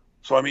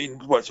 So, I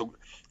mean, so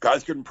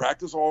guys couldn't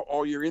practice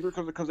all year either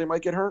because they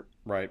might get hurt?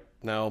 Right.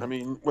 No. I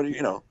mean, what do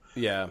you know?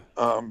 Yeah.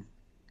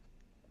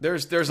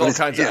 There's all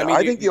kinds of...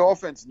 I think the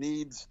offense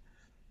needs...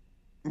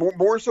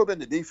 More so than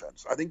the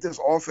defense. I think this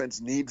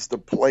offense needs to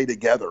play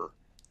together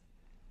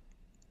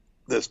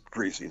this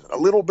preseason. A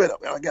little bit.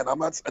 Again, I'm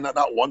not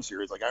one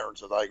series like Aaron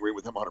says. I agree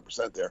with him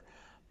 100% there.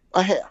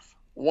 A half.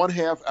 One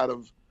half out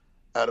of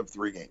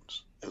 3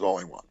 games is all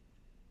I want.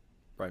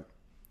 Right.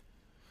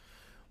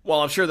 Well,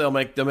 I'm sure they'll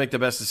make the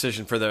best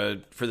decision for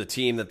the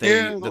team that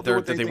they want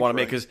to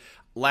make, because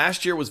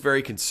last year was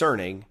very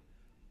concerning,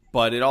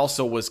 but it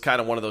also was kind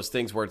of one of those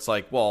things where it's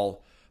like,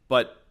 well,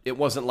 but it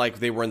wasn't like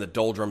they were in the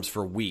doldrums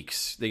for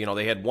weeks. They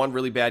had one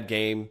really bad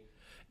game,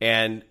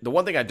 and the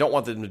one thing I don't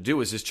want them to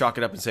do is just chalk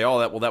it up and say, oh,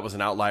 that was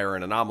an outlier,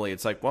 an anomaly.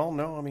 It's like, well,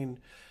 no, I mean,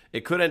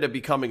 it could end up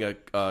becoming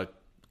a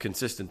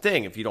consistent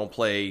thing if you don't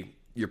play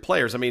your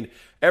players. I mean,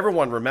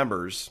 everyone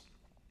remembers,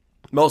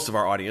 most of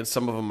our audience,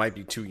 some of them might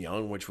be too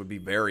young, which would be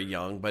very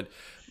young, but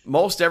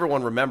most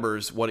everyone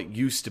remembers what it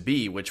used to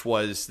be, which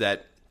was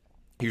that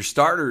your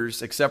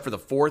starters, except for the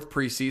 4th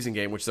preseason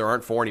game, which there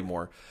aren't 4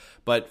 anymore,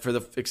 but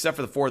except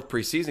for the 4th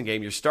preseason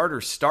game, your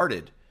starters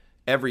started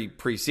every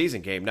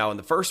preseason game. Now, in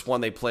the first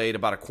one, they played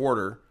about a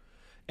quarter,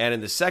 and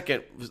in the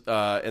second,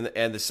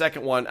 and the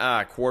second one,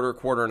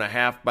 quarter and a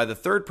half. By the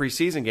 3rd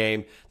preseason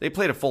game, they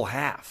played a full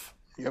half.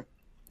 Yep.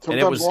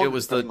 Sometimes that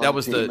was the tune-up. That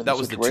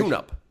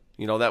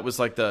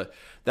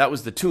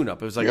was the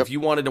tune-up. It was like, if you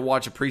wanted to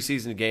watch a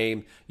preseason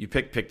game, you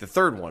pick the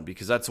 3rd one,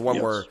 because that's the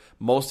one where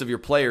most of your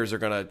players are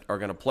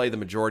gonna play the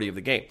majority of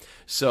the game.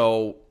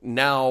 So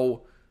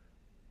now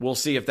we'll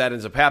see if that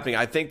ends up happening.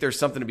 I think there's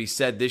something to be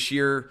said this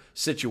year,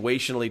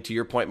 situationally, to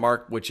your point,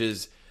 Mark, which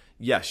is,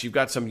 yes, you've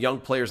got some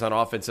young players on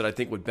offense that I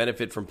think would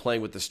benefit from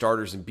playing with the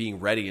starters and being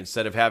ready,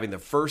 instead of having the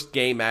first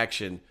game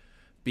action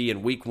be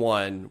in week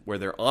 1 where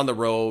they're on the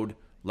road,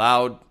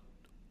 loud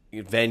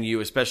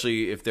venue,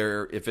 especially if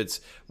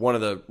it's one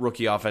of the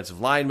rookie offensive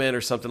linemen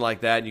or something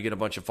like that, and you get a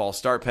bunch of false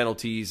start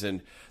penalties,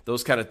 and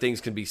those kind of things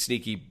can be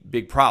sneaky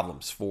big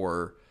problems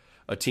for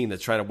a team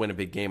that's trying to win a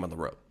big game on the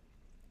road.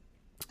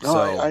 No,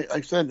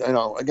 I said,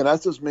 again,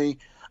 that's just me.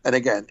 And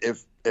again,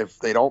 if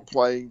they don't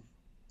play,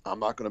 I'm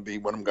not going to be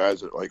one of them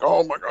guys that like,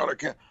 oh my God, I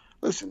can't.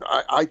 Listen,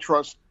 I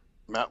trust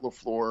Matt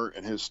LaFleur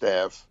and his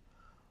staff.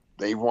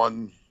 They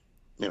won,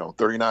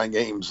 39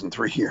 games in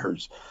 3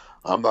 years.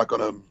 I'm not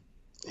going to.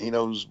 He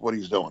knows what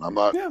he's doing. I'm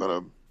not going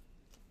to.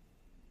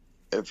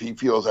 If he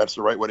feels that's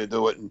the right way to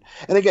do it, and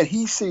again,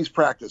 he sees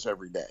practice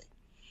every day.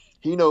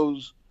 He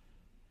knows.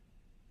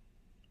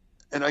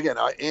 And again,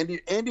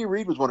 Andy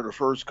Reid was one of the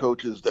first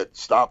coaches that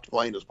stopped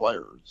playing his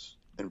players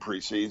in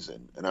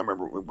preseason. And I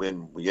remember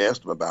when we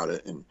asked him about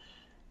it, and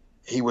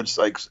he was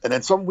like, and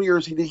then some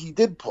years he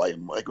did play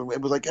him. Like, it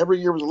was like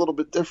every year was a little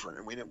bit different,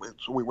 and we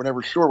were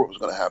never sure what was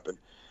going to happen.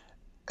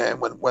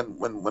 And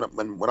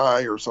when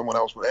I or someone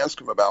else would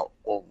ask him about,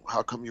 well,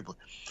 how come you play?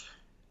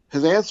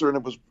 His answer, and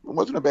it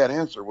wasn't a bad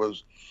answer,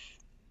 was,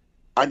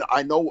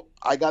 I know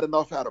I got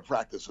enough out of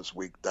practice this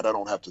week that I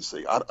don't have to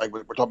see.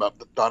 We're talking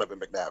about Donovan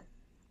McNabb.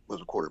 Was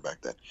a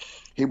quarterback then.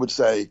 He would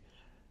say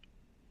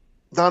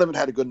Donovan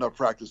had a good enough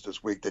practice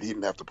this week that he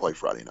didn't have to play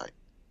Friday night.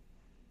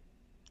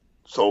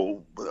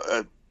 So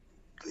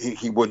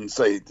he wouldn't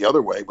say it the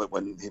other way, but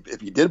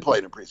if he did play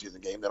in a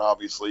preseason game, then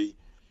obviously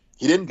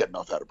he didn't get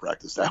enough out of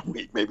practice that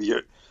week. Maybe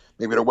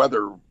the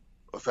weather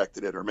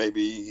affected it, or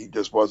maybe he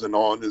just wasn't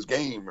on his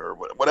game, or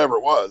whatever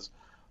it was.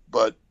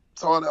 But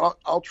so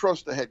I'll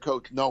trust the head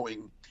coach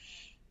knowing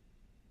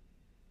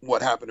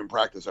what happened in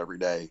practice every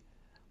day.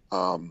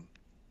 And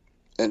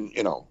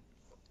now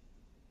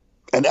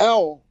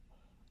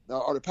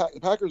the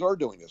Packers are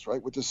doing this,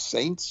 right? With the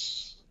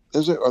Saints,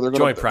 is it? Are they going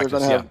joint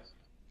practice? Yeah.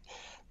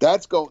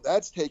 That's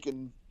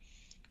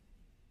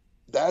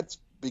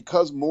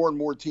because more and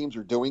more teams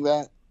are doing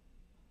that.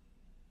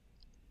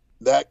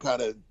 That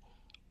kind of,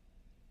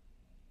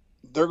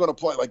 they're going to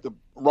play like the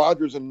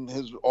Rodgers and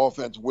his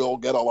offense will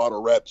get a lot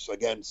of reps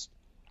against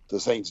the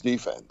Saints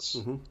defense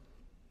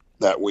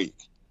that week.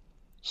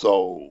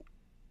 So,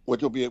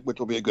 which will be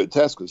a good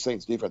test because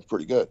Saints defense is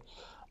pretty good.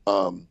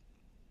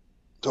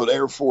 So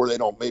therefore, they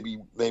don't.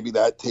 Maybe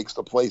that takes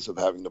the place of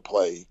having to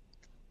play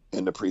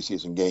in the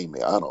preseason game.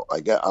 I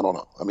don't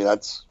know. I mean,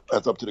 that's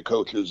up to the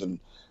coaches and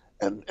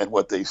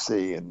what they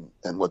see and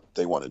what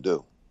they want to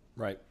do.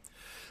 Right.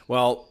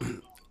 Well,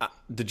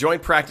 the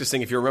joint practice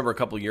thing, if you remember a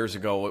couple of years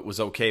ago, it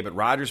was okay, but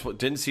Rodgers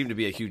didn't seem to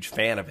be a huge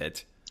fan of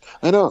it.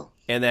 I know.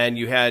 And then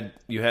you had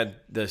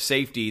the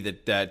safety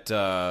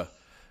that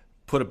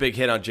put a big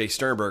hit on Jay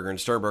Sternberger, and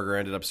Sternberger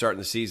ended up starting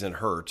the season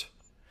hurt.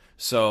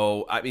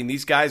 So, I mean,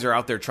 these guys are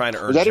out there trying to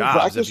earn jobs. Was that in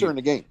practice or in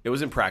the game? It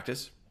was in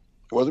practice.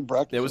 It was in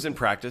practice? It was in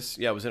practice.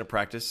 Yeah, it was in a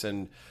practice.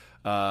 And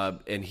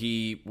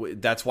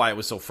that's why it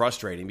was so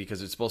frustrating,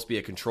 because it's supposed to be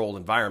a controlled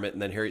environment.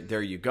 And then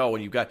there you go.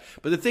 And but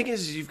the thing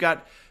is you've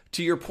got,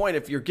 to your point,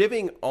 if you're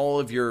giving all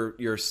of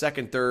your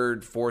second,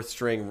 third, fourth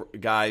string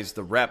guys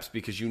the reps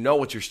because you know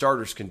what your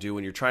starters can do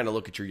and you're trying to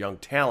look at your young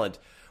talent,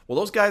 well,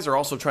 those guys are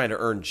also trying to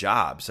earn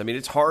jobs. I mean,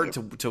 it's hard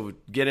to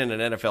get in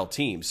an NFL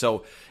team.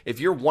 So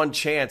if your one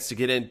chance to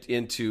get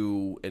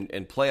into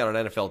and play on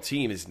an NFL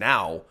team is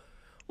now,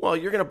 well,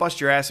 you're going to bust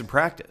your ass in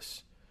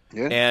practice.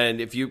 Yeah. And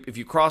if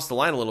you cross the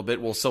line a little bit,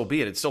 well, so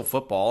be it. It's still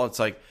football. It's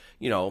like,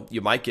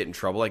 you might get in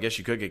trouble. I guess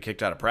you could get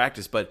kicked out of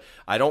practice, but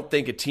I don't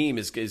think a team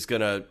is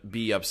going to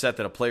be upset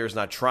that a player's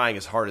not trying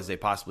as hard as they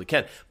possibly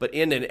can. But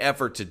in an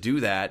effort to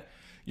do that,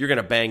 you're going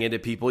to bang into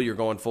people. You're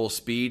going full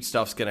speed.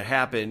 Stuff's going to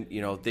happen.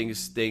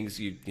 Things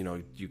you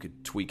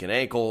could tweak an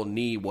ankle,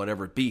 knee,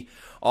 whatever it be,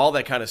 all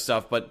that kind of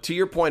stuff. But to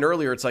your point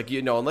earlier, it's like,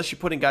 unless you're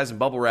putting guys in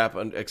bubble wrap,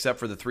 except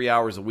for the 3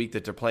 hours a week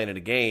that they're playing in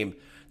a game,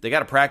 they got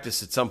to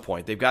practice at some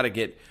point. They've got to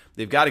get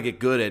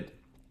good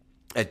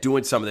at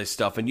doing some of this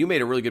stuff. And you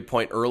made a really good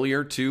point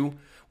earlier too,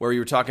 where you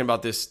were talking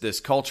about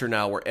this culture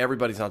now where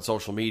everybody's on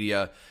social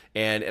media,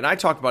 and I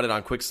talked about it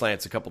on Quick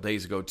Slants a couple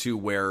days ago too,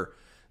 where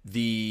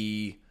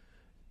the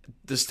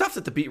stuff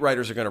that the beat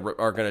writers are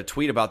going to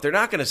tweet about, they're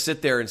not going to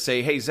sit there and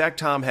say, "Hey, Zach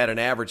Tom had an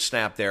average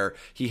snap there.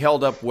 He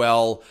held up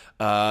well.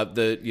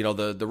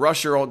 The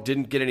rusher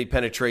didn't get any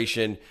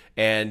penetration,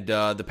 and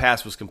the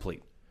pass was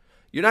complete."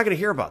 You're not going to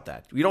hear about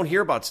that. You don't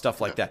hear about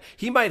stuff like that.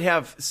 He might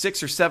have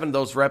 6 or 7 of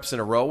those reps in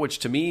a row, which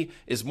to me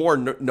is more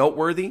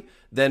noteworthy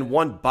than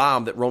one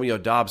bomb that Romeo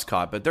Doubs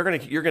caught. But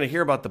you're going to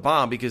hear about the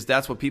bomb because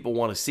that's what people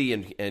want to see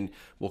and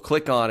will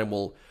click on and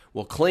will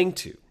cling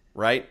to,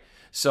 right?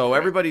 So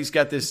everybody's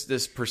got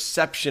this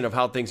perception of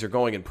how things are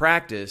going in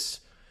practice.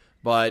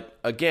 But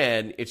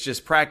again, it's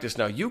just practice.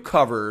 Now, you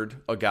covered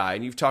a guy,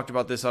 and you've talked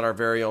about this on our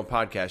very own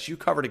podcast. You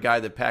covered a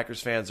guy that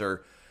Packers fans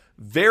are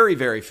very,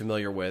 very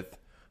familiar with,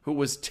 who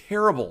was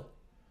terrible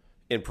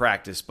in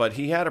practice, but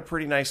he had a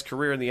pretty nice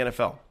career in the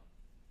NFL.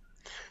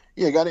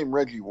 Yeah, a guy named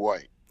Reggie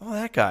White. Oh,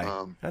 that guy.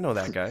 I know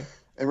that guy.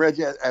 And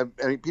Reggie, I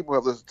mean, people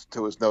have listened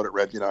to us know that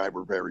Reggie and I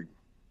were very,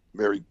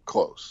 very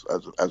close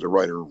as a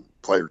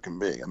writer-player can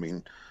be. I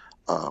mean,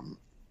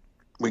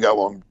 we got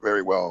along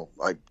very well.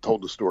 I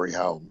told the story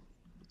how,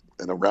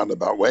 in a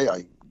roundabout way,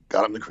 I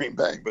got him to Green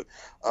Bay. But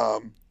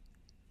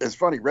it's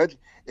funny, Reggie,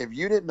 if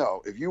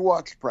you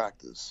watched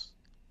practice,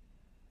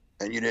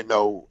 and you didn't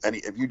know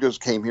if you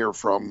just came here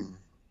from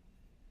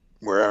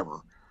wherever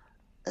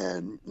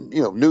and,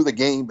 knew the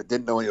game but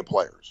didn't know any of the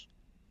players,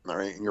 all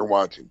right, and you're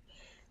watching,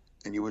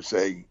 and you would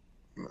say,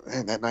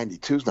 man, that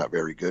 92 is not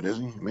very good, is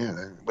he?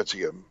 Man, what's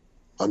he, an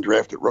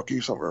undrafted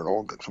rookie, some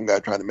guy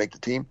trying to make the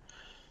team?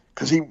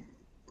 Because he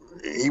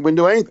wouldn't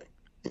do anything.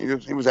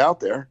 He was out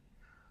there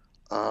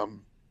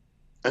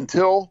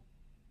until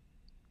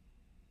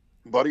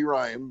Buddy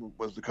Ryan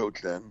was the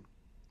coach then.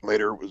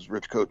 Later, it was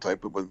Rich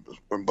Kotite, but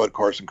when Bud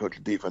Carson coached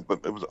the defense.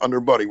 But it was under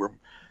Buddy where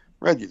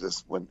Reggie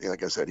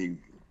like I said, he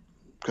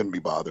couldn't be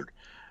bothered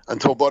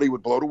until Buddy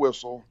would blow the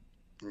whistle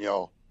and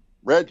yell,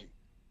 "Reggie,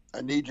 I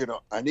need you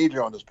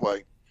on this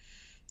play,"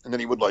 and then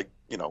he would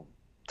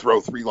throw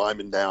 3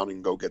 linemen down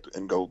and go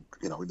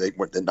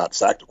they not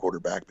sack the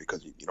quarterback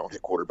because you don't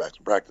hit quarterbacks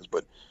in practice,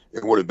 but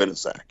it would have been a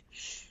sack.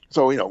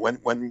 So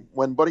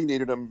when Buddy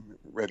needed him,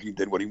 Reggie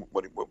did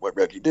what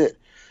Reggie did.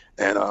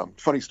 And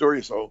funny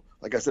story. So,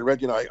 like I said,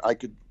 Reggie and I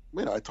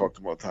talked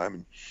to him all the time.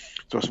 And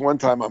so one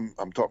time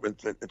I'm talking.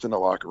 It's in the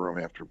locker room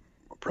after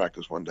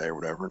practice one day or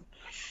whatever.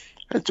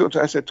 And so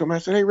I said to him,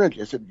 "Hey,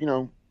 Reggie," I said,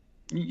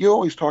 you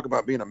always talk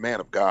about being a man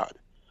of God.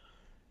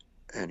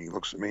 And he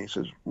looks at me and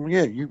says, "Well,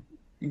 yeah, you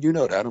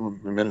know that. I'm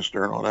a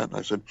minister and all that." And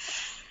I said,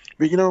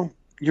 "But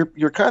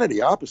you're kind of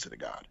the opposite of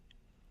God."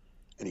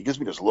 and he gives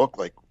me this look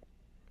like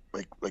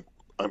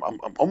I'm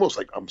almost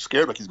like I'm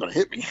scared, like he's going to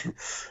hit me.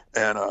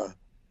 And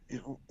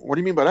what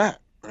do you mean by that?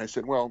 And I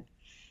said, well,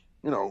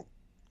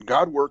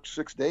 God worked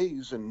 6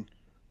 days and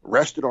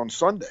rested on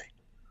Sunday.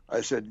 I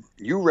said,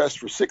 you rest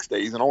for 6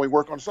 days and only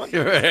work on Sunday.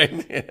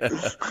 Right.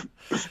 Yeah.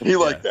 He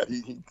liked that.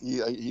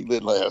 He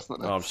did laugh.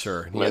 Oh, I'm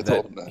sure.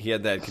 He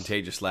had that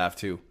contagious laugh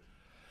too.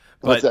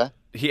 What's that?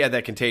 He had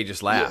that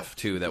contagious laugh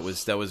too. That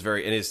was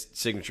very, in his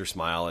signature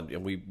smile.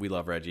 And we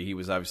love Reggie. He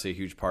was obviously a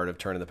huge part of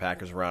turning the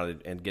Packers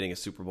around and getting a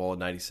Super Bowl in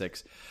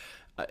 '96.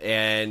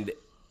 And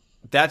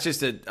that's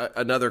just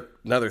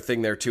another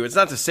thing there too. It's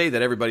not to say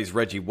that everybody's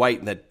Reggie White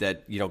and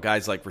that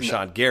guys like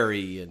Rashawn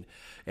Gary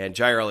and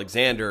Jair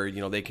Alexander,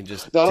 they can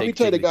just. Now let me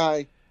tell you the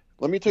guy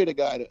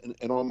that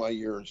in all my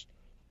years,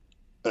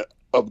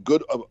 a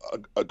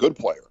good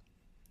player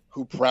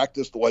who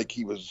practiced like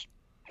he was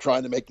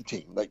trying to make the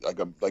team, like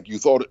you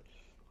thought it.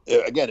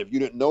 Again, if you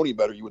didn't know any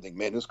better, you would think,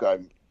 man, this guy,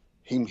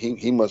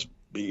 he must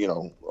be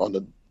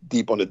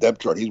deep on the depth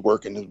chart. He's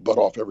working his butt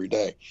off every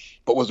day,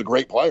 but was a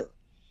great player.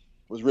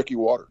 Was Ricky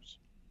Waters,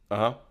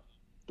 the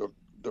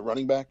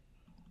running back?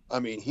 I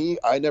mean,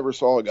 I never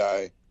saw a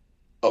guy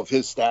of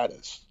his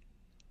status.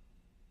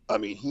 I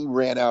mean, he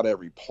ran out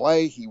every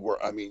play.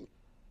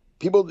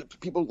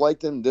 People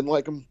liked him, didn't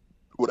like him,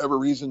 whatever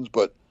reasons,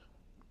 but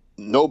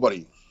no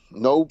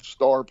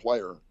star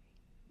player,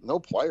 no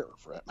player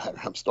for that matter,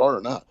 I'm star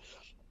or not,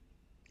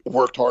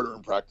 worked harder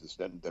in practice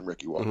than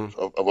Ricky Waters.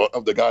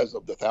 Of the guys,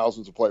 of the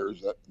thousands of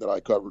players that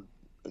I covered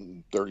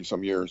in 30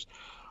 some years.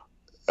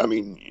 I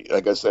mean,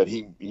 like I said,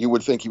 you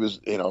would think he was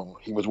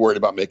worried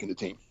about making the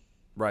team.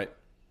 Right.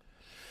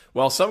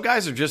 Well, some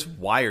guys are just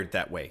wired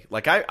that way.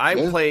 Like I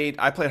played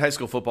high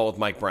school football with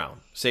Mike Brown,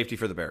 safety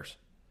for the Bears.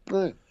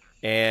 Right.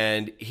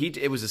 And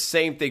it was the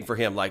same thing for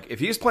him. Like if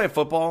he was playing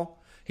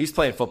football, he's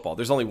playing football.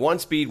 There's only one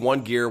speed,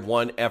 one gear,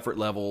 one effort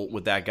level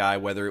with that guy,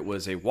 whether it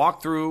was a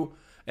walkthrough,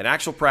 an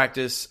actual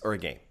practice, or a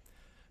game.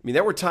 I mean,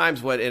 there were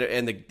times when,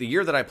 and the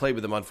year that I played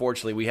with him,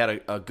 unfortunately, we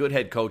had a good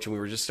head coach, and we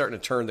were just starting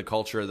to turn the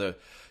culture of the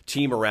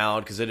team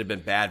around because it had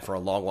been bad for a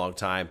long, long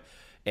time.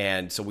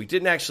 And so we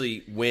didn't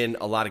actually win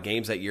a lot of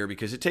games that year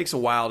because it takes a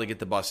while to get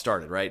the bus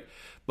started, right?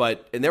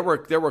 And there were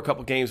a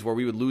couple games where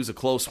we would lose a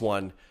close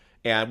one,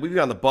 and we'd be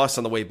on the bus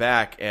on the way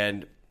back,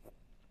 and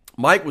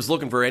Mike was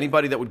looking for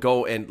anybody that would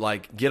go and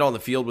like get on the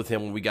field with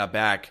him when we got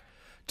back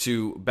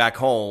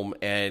home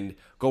and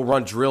go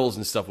run drills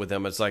and stuff with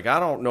him. It's like, I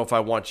don't know if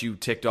I want you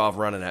ticked off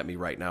running at me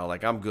right now.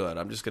 Like, I'm good.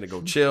 I'm just going to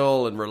go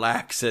chill and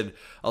relax, and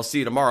I'll see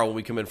you tomorrow when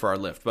we come in for our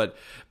lift.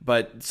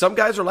 But some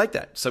guys are like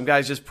that. Some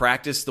guys just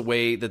practice the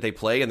way that they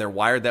play, and they're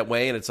wired that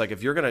way. And it's like,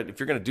 if you're going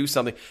to do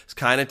something, it's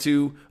kind of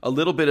to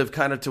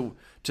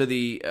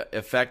the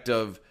effect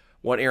of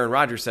what Aaron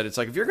Rodgers said. It's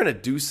like, if you're going to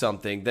do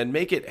something, then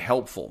make it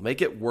helpful,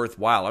 make it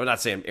worthwhile. I'm not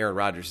saying Aaron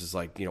Rodgers is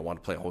like, want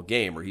to play a whole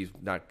game, or he's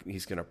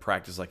going to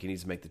practice like he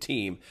needs to make the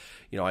team.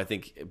 I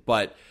think,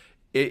 but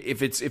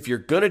if you're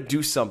going to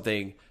do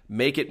something,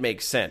 make it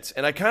make sense.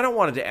 And I kind of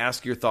wanted to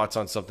ask your thoughts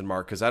on something,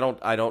 Mark, because I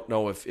don't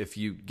know if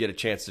you get a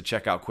chance to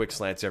check out Quick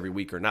Slants every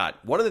week or not.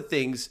 One of the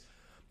things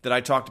that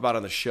I talked about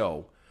on the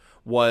show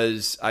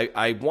was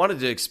I wanted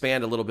to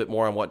expand a little bit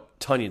more on what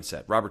Tonyan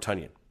said, Robert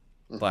Tonyan,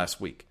 last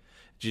week.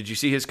 Did you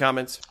see his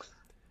comments?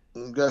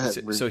 Go ahead.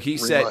 So he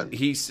said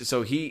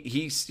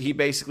he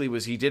basically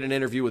he did an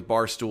interview with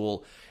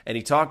Barstool, and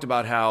he talked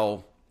about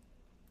how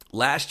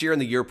last year and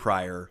the year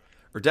prior,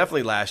 or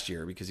definitely last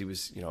year because he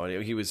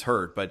was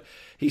hurt, but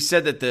he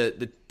said that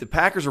the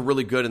Packers are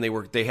really good,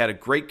 and they had a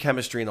great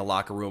chemistry in the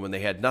locker room, and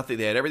they had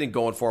everything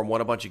going for them,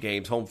 won a bunch of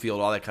games, home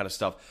field, all that kind of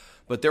stuff.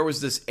 But there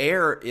was this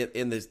air at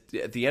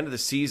the end of the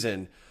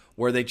season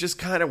where they just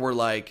kind of were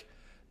like,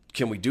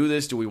 can we do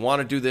this? Do we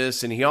want to do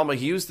this? And he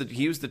used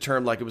the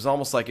term like it was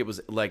almost like it was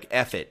like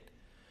F it.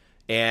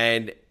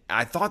 And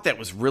I thought that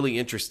was really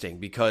interesting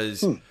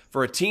because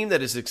for a team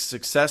that is as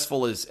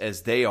successful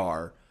as they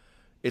are,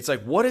 it's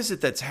like, what is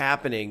it that's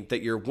happening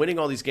that you're winning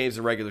all these games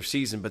in regular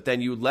season, but then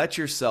you let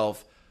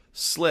yourself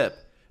slip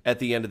at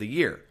the end of the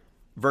year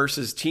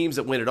versus teams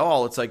that win it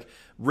all? It's like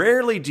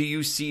rarely do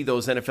you see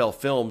those NFL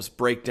films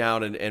break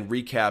down and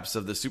recaps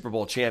of the Super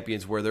Bowl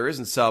champions where there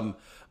isn't some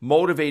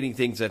motivating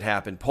things that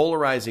happen,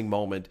 polarizing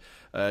moment,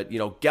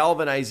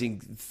 galvanizing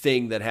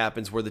thing that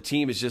happens where the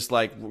team is just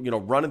like,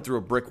 running through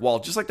a brick wall,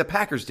 just like the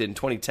Packers did in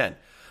 2010,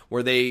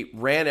 where they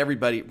ran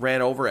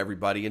over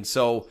everybody. And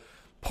so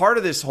part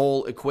of this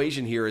whole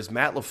equation here is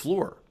Matt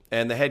LaFleur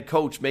and the head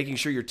coach making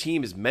sure your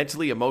team is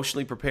mentally,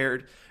 emotionally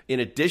prepared in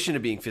addition to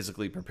being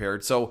physically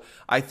prepared. So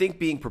I think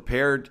being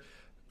prepared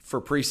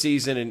for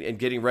preseason and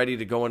getting ready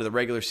to go into the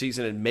regular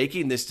season and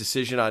making this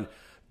decision on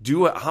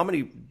how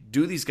many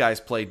do these guys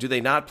play? Do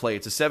they not play?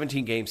 It's a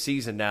 17-game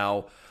season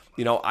now.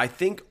 I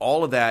think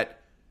all of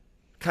that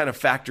kind of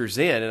factors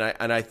in,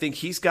 and I think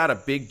he's got a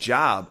big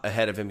job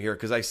ahead of him here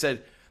because I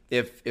said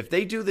if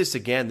they do this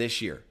again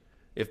this year,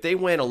 if they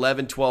win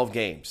 11, 12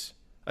 games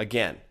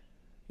again,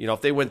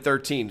 if they win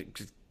 13,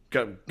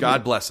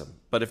 God bless them.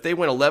 But if they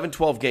win 11,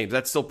 12 games,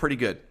 that's still pretty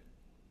good.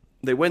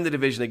 They win the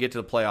division, they get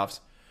to the playoffs.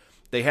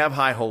 They have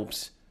high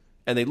hopes.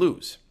 and they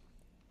lose.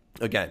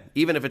 Again,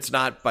 even if it's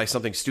not by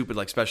something stupid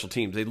like special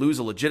teams, they lose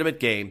a legitimate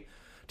game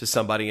to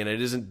somebody, and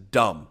it isn't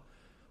dumb.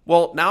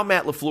 Well, now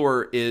Matt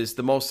LaFleur is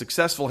the most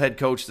successful head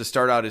coach to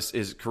start out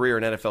his career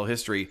in NFL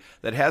history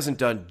that hasn't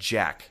done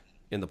jack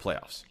in the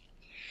playoffs.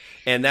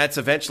 And that's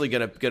eventually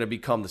going to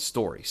become the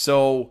story.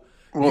 So,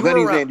 then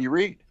he's Andy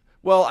Reid.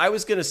 Well, I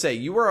was going to say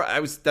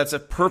that's a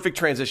perfect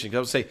transition, because I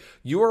would say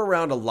you were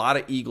around a lot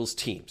of Eagles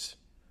teams,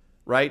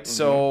 right? Mm-hmm.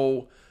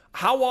 So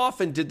how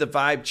often did the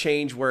vibe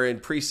change where in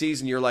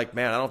preseason you're like,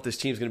 man, I don't know if this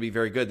team's going to be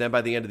very good. Then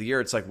by the end of the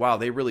year, it's like, wow,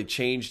 they really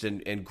changed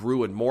and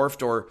grew and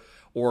morphed,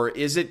 or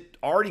is it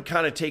already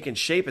kind of taken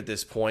shape at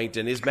this point?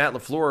 And is Matt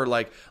LaFleur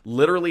like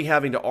literally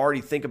having to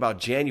already think about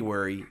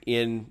January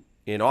in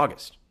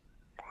August?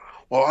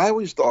 Well, I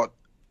always thought,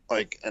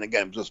 like, and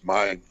again, just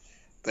my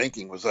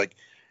thinking was like,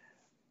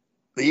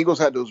 the Eagles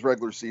had those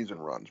regular season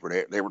runs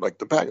where they were like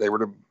the pack. They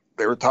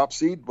were top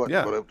seed, but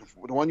the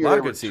one year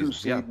they were 2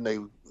 seed and they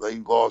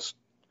lost.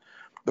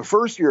 The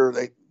first year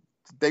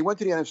they went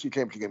to the NFC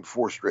Championship game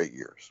 4 straight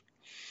years.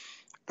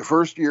 The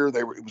first year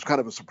it was kind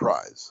of a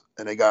surprise,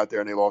 and they got there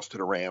and they lost to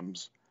the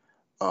Rams.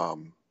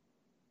 And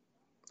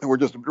the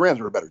Rams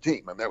were a better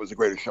team. I mean, that was the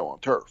greatest show on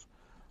turf.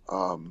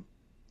 And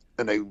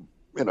they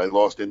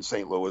lost in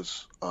St.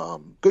 Louis.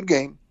 Good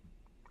game.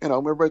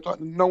 Everybody thought,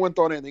 no one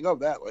thought anything of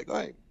that. Like,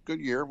 hey,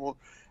 good year. Well,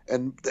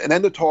 and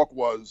then the talk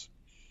was,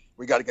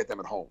 we got to get them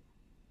at home.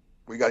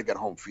 We got to get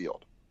home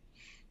field.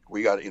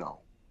 We got to,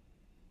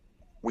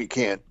 we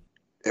can't.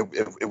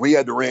 If we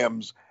had the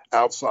Rams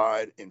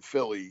outside in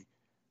Philly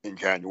in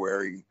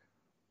January,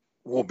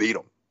 we'll beat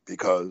them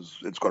because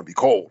it's going to be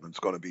cold.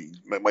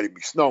 It might even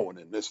be snowing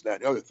and this, that,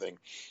 and the other thing.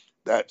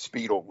 That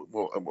speed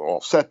will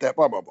offset that.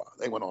 Blah blah blah.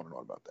 They went on and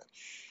on about that.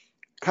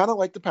 Kind of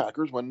like the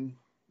Packers when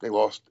they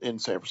lost in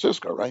San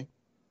Francisco, right?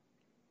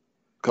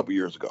 A couple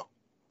years ago.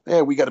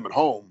 Yeah, we got them at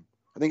home.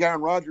 I think Aaron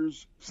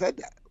Rodgers said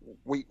that.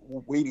 We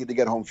need to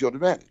get home field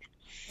advantage.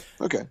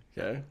 Okay.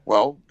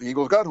 Well, the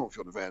Eagles got home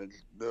field advantage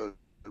the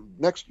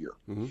next year.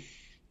 Mm-hmm.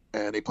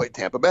 And they played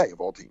Tampa Bay, of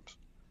all teams.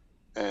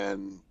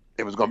 And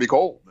it was going to be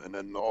cold. And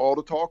then all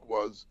the talk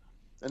was,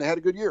 and they had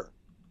a good year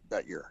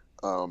that year.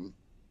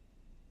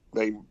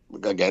 They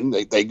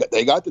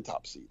got the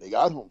top seed. They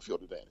got home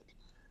field advantage.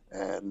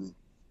 And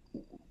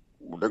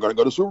they're going to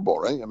go to Super Bowl,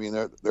 right? I mean,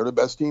 they're the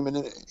best team in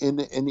the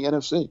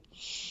NFC,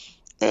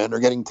 and they're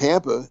getting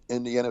Tampa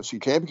in the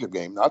NFC Championship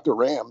game, not the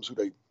Rams, who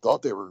they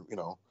thought they were.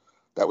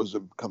 That was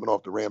coming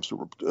off the Rams.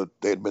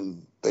 They'd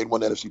won the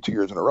NFC 2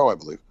 years in a row, I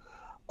believe.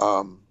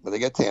 But they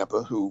get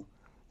Tampa, who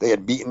they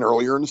had beaten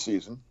earlier in the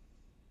season.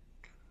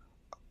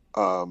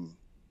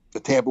 The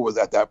Tampa was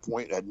at that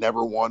point had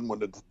never won when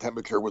the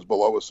temperature was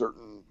below a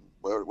certain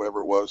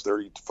whatever it was,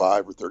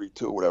 35 or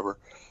 32, whatever.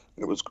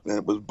 It was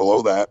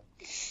below that.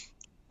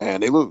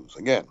 And they lose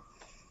again.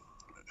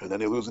 And then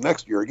they lose the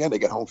next year again. They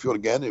get home field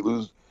again. They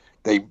lose.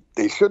 They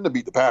shouldn't have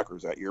beat the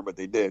Packers that year, but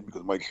they did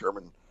because Mike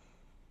Sherman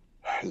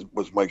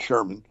was Mike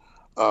Sherman.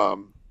 But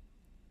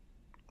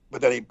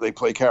then they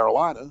play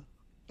Carolina,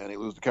 and they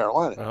lose to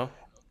Carolina. Uh-huh.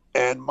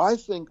 And my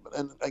thing,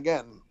 and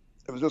again,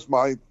 it was just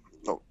my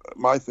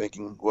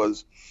thinking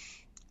was,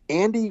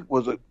 Andy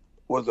was a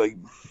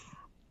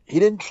he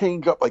didn't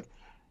change up. Like,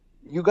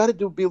 you got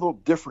to be a little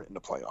different in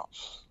the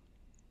playoffs.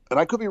 And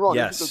I could be wrong.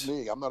 Yes. This is just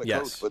me. I'm not a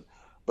coach,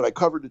 but I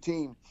covered the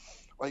team.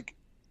 Like,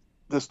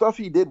 the stuff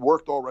he did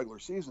worked all regular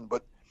season,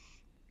 but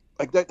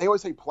like they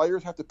always say,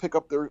 players have to pick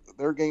up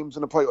their games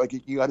in the play. Like,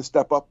 you got to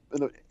step up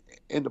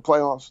in the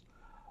playoffs,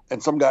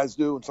 and some guys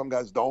do, and some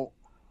guys don't.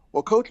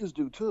 Well, coaches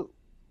do too.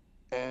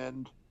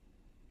 And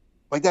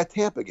like that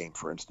Tampa game,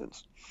 for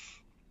instance,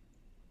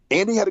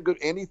 Andy had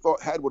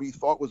what he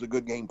thought was a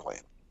good game plan.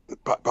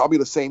 Probably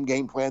the same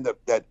game plan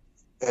that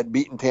had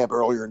beaten Tampa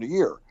earlier in the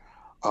year.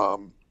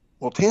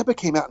 Well, Tampa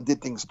came out and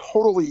did things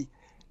totally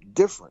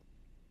different.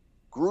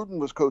 Gruden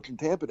was coaching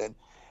Tampa then,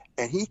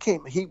 and he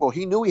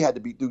knew he had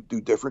to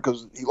do different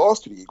because he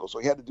lost to the Eagles, so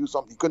he had to do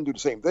something. He couldn't do the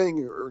same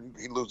thing or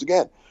he'd lose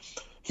again.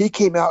 He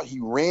came out, he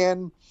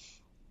ran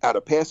out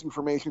of passing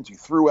formations, he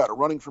threw out of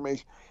running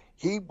formation.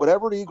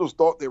 Whatever the Eagles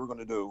thought they were going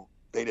to do,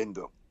 they didn't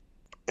do,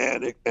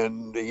 and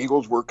the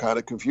Eagles were kind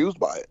of confused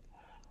by it.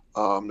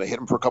 They hit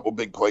him for a couple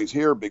big plays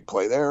here, big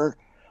play there.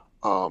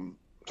 So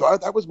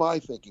that was my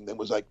thinking. Then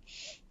was like,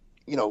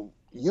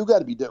 you got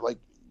to be like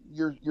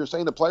you're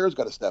saying the players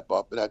got to step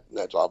up, and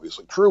that's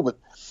obviously true. But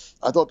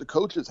I thought the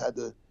coaches had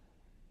to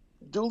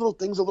do little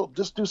things,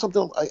 just do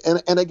something.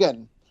 And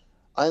again,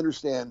 I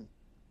understand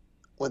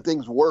when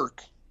things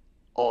work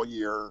all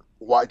year,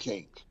 why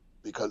change?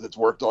 Because it's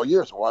worked all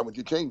year, so why would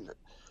you change it?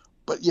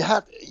 But you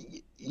have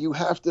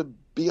to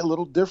be a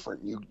little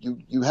different.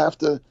 You have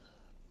to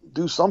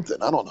do something.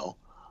 I don't know.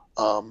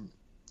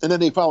 And then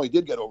they finally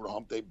did get over the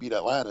hump. They beat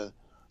Atlanta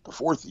the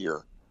 4th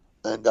year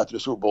and got to the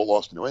Super Bowl,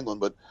 lost to New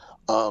England. But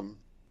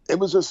it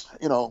was just,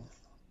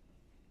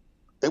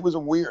 it was a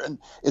weird, and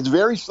it's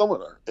very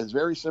similar. It's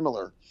very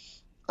similar.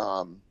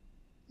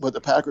 What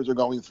the Packers are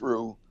going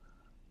through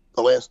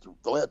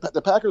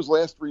the Packers'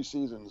 last 3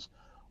 seasons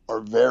are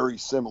very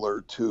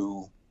similar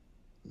to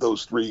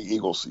those 3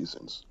 Eagles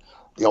seasons.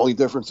 The only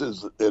difference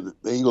is that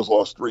the Eagles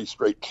lost 3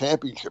 straight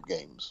championship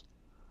games.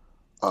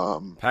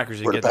 Packers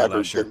didn't where get the that Packers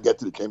last year. didn't get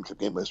to the championship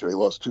game last year. They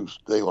lost 2.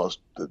 They lost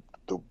the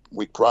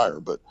week prior,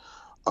 but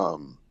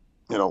 1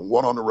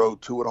 on the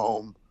road, 2 at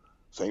home,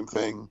 same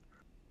thing.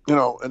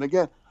 And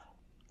again,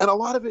 and a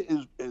lot of it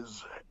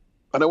is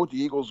I know with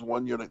the Eagles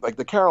 1 year, like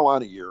the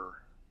Carolina year,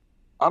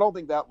 I don't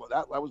think that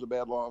was a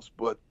bad loss,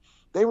 but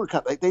they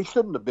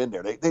shouldn't have been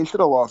there. They should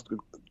have lost.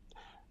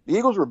 The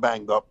Eagles were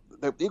banged up.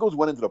 The Eagles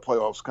went into the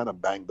playoffs kind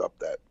of banged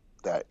up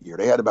that year.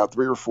 They had about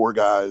 3 or 4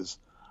 guys,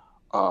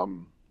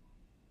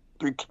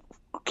 3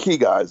 key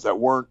guys that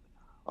weren't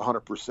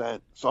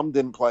 100%. Some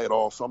didn't play at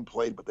all. Some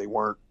played, but they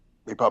weren't.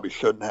 They probably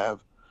shouldn't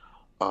have.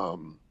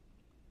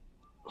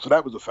 So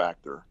that was a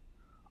factor.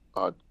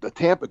 The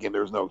Tampa game,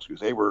 there was no excuse.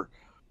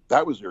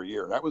 That was their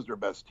year. That was their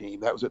best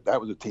team. That was it.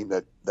 That was a team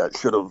that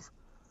should have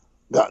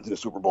gotten to the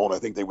Super Bowl, and I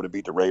think they would have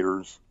beat the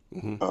Raiders.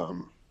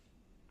 Mm-hmm.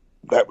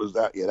 That was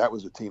that. Yeah, that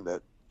was a team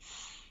that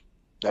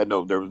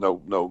there was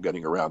no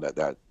getting around that.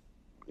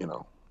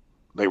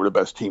 They were the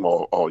best team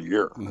all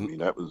year. Mm-hmm. I mean,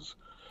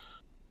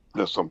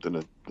 that's something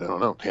that I don't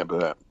know.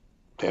 Tampa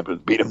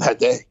beat them that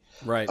day.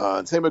 Right.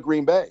 And same with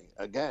Green Bay.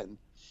 Again,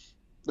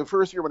 the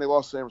first year when they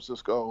lost San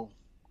Francisco,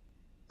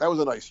 that was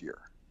a nice year.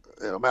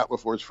 Matt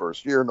LaFleur's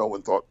first year. No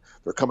one thought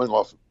they're coming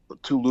off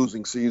 2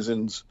 losing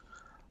seasons,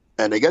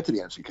 and they get to the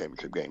NFC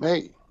Championship game.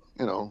 Hey,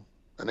 and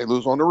they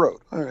lose on the road.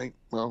 All right,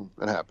 well,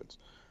 it happens.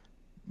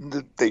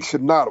 They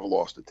should not have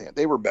lost to Tampa.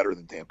 They were better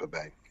than Tampa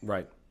Bay.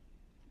 Right.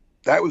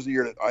 That was the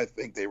year that I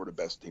think they were the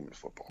best team in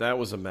football. That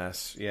was a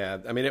mess. Yeah.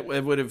 I mean, it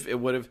would have a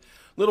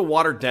little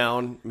watered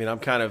down. I mean, I'm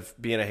kind of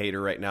being a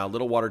hater right now, a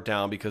little watered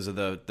down because of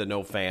the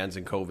no fans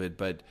and COVID,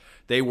 but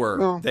they were.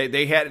 Well,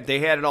 they had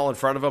it all in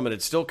front of them, and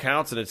it still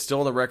counts, and it's still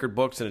in the record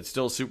books, and it's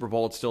still Super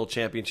Bowl, it's still a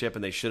championship,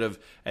 and they should have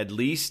at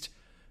least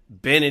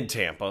been in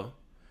Tampa,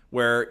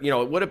 where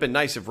it would have been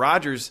nice if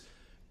Rodgers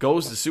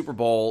goes to the Super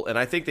Bowl, and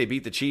I think they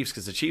beat the Chiefs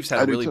because the Chiefs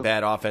had a really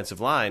bad offensive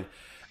line.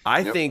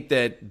 I think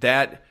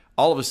that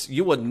all of us,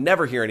 you would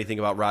never hear anything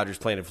about Rodgers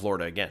playing in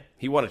Florida again.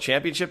 He won a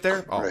championship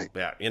there. Oh, right.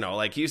 Yeah.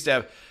 Like he used to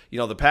have,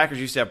 the Packers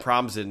used to have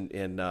problems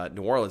in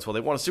New Orleans. Well,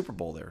 they won a Super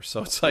Bowl there.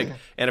 So it's like,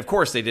 and of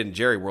course they did in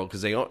Jerry World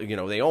because they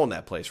own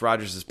that place.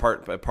 Rodgers is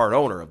part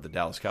owner of the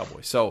Dallas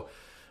Cowboys. So,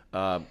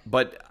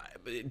 but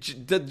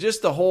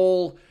just the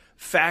whole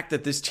fact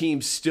that this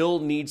team still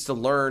needs to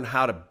learn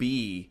how to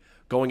be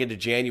going into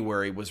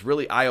January was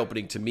really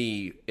eye-opening to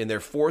me in their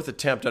 4th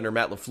attempt under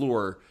Matt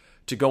LaFleur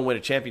to go win a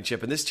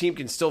championship. And this team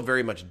can still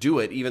very much do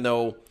it, even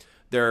though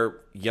they're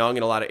young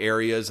in a lot of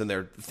areas and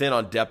they're thin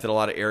on depth in a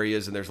lot of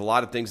areas. And there's a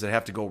lot of things that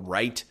have to go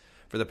right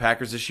for the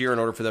Packers this year in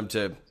order for them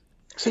to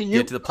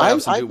get to the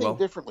playoffs and do well. I think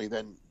differently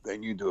than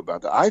you do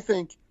about that. I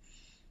think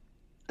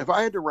if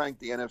I had to rank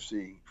the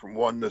NFC from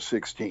 1 to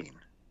 16,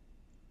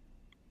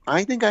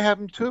 I think I have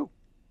them 2.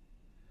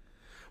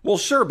 Well,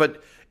 sure,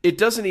 but it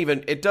doesn't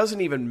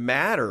even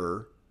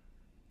matter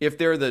if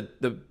they're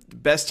the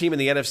best team in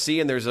the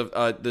NFC and there's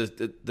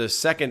the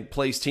second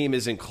place team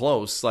isn't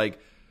close. Like,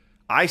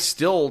 I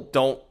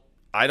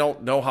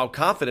don't know how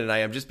confident I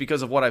am just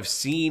because of what I've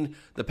seen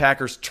the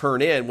Packers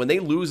turn in. When they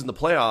lose in the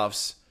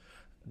playoffs,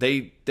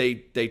 they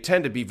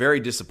tend to be very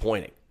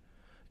disappointing.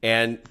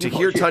 And to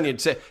hear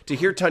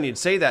Tunyon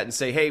say that and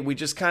say, hey, we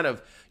just kind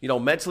of,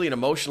 mentally and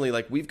emotionally,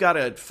 like, we've got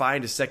to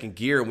find a second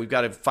gear and we've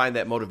got to find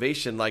that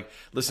motivation. Like,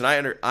 listen,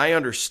 I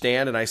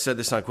understand, and I said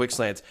this on Quick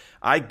Slants,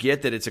 I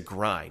get that it's a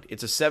grind.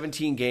 It's a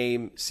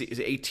 17-game,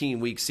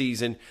 18-week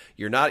season.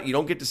 You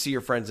don't get to see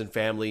your friends and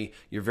family.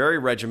 You're very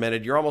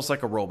regimented. You're almost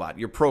like a robot.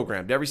 You're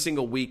programmed. Every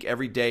single week,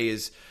 every day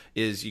is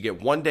you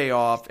get 1 day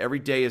off. Every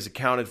day is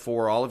accounted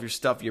for. All of your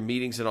stuff, your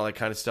meetings and all that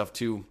kind of stuff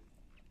too.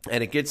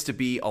 And it gets to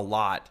be a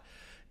lot.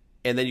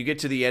 And then you get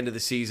to the end of the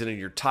season and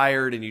you're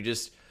tired and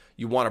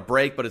you want a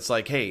break, but it's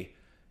like, hey,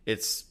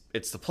 it's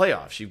the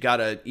playoffs. You've got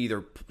to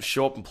either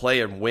show up and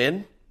play and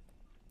win.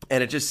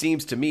 And it just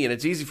seems to me, and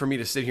it's easy for me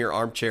to sit here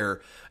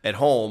armchair at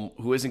home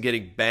who isn't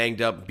getting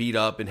banged up, beat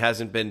up, and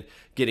hasn't been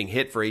getting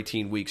hit for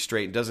 18 weeks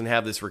straight and doesn't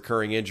have this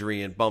recurring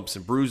injury and bumps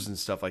and bruises and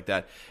stuff like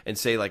that, and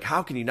say, like,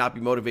 how can you not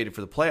be motivated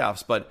for the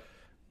playoffs? But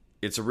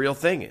it's a real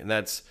thing. And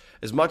that's,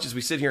 as much as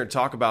we sit here and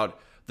talk about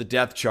the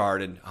depth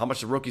chart and how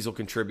much the rookies will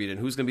contribute and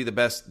who's going to be the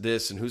best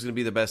this and who's going to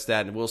be the best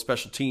that and will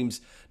special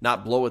teams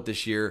not blow it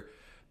this year,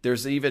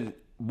 there's even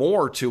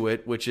more to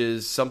it, which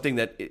is something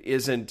that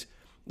isn't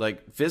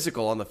like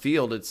physical on the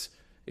field. It's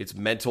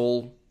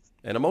mental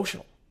and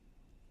emotional.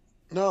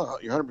 No,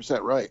 you're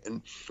 100% right.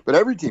 But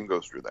every team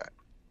goes through that.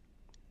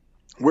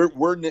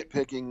 We're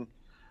nitpicking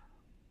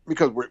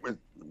because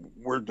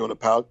we're doing a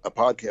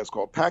podcast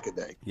called Pack a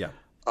Day. Yeah.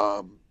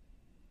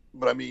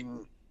 But I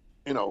mean,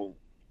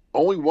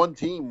 only one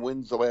team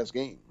wins the last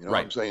game. You know right.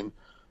 what I'm saying?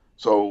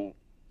 So,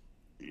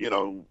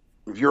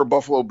 if you're a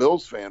Buffalo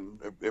Bills fan,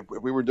 if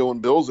we were doing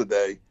Bills a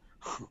day,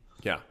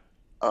 yeah,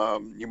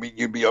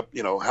 you'd be up.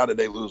 How did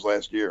they lose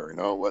last year?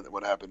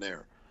 What happened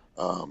there?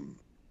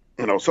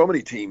 So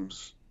many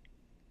teams.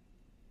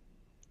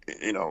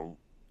 The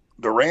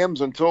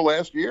Rams until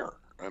last year.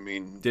 I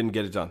mean, didn't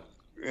get it done.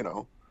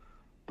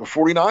 The The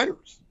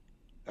 49ers.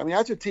 I mean,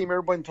 that's a team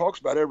everybody talks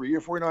about every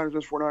year. 49ers,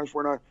 this,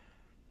 49ers.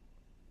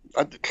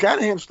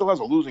 Shanahan still has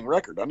a losing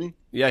record, doesn't he?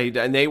 Yeah,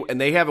 and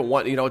they haven't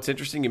won. You know, it's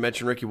interesting. You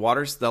mentioned Ricky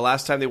Waters. The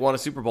last time they won a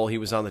Super Bowl, he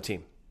was on the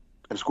team.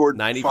 And scored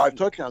 5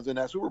 touchdowns in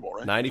that Super Bowl,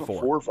 right? 94.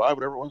 4 or 5,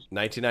 whatever it was.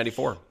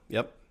 1994.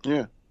 Yep.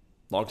 Yeah.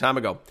 Long time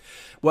ago.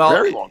 Well,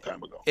 very long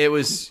time ago. It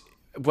was,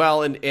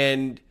 well,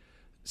 and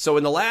so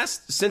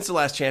since the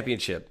last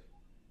championship,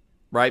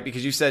 right?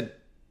 Because you said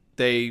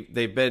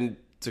they've been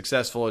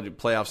successful in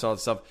playoffs and all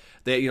that stuff.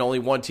 Only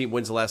one team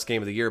wins the last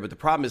game of the year, but the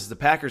problem is the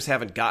Packers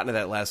haven't gotten to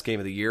that last game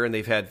of the year, and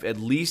they've had at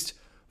least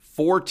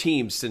 4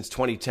 teams since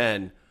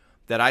 2010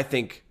 that I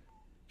think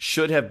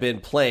should have been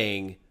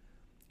playing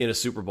in a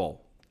Super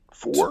Bowl.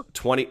 4?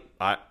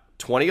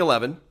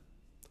 2011.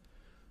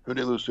 Who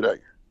did they lose to that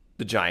year?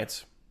 The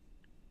Giants.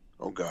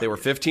 Oh God. They were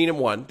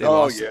 15-1.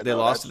 They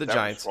lost to the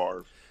Giants.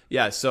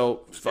 Yeah,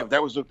 so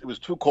it was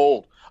too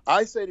cold.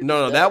 I say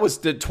that was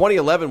the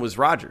 2011 was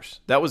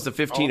Rodgers. That was the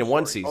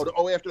 15-1 season.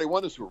 After they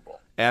won the Super Bowl.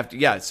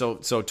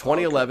 So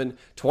 2011,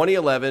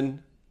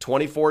 2011,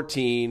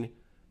 2014,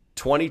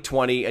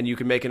 2020, and you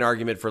can make an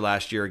argument for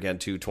last year again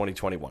too,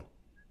 2021.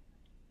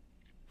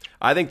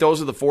 I think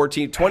those are the 4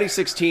 teams.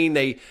 2016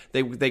 they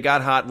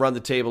got hot, run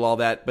the table, all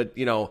that, but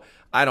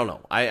I don't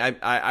know.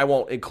 I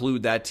won't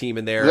include that team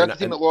in there. Was that the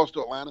team that lost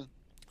to Atlanta?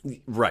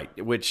 Right,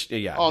 which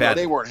no,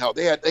 they weren't held.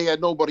 They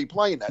had nobody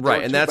playing that.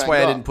 Right, and that's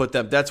why I didn't put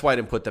them. That's why I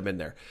didn't put them in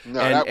there. No,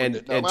 and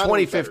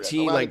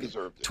 2015,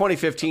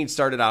 2015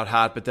 started out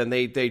hot, but then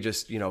they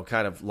just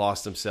kind of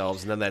lost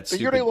themselves, and then the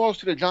year they lost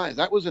to the Giants,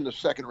 that was in the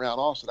second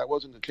round. Also, that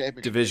wasn't the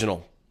championship.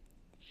 Divisional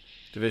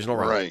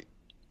round. Right.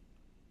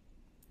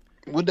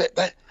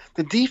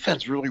 The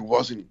defense really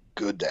wasn't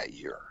good that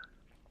year.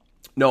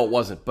 No, it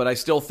wasn't. But I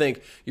still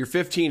think you're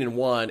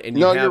 15-1, and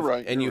you're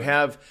right. And you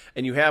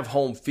have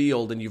home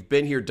field, and you've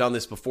been here, done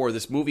this before.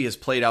 This movie has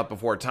played out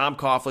before. Tom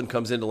Coughlin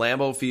comes into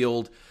Lambeau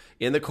Field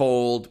in the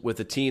cold with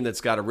a team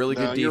that's got a really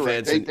good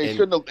defense. Right. They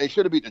should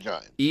have beat the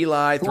Giants.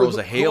 Eli throws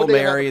a Hail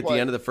Mary at the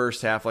end of the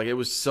first half. Like, it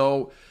was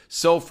so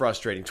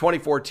frustrating.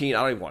 2014,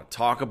 I don't even want to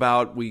talk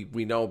about.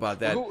 We know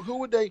about that. Who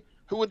would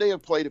they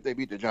have played if they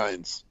beat the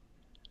Giants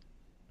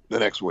the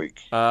next week?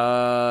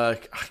 I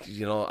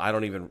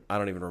don't even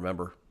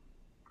remember.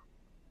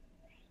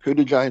 Who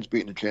did the Giants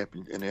beat in the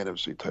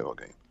NFC title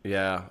game?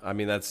 Yeah, I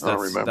mean that's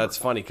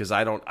funny because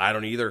I don't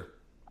either.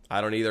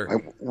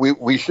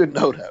 We should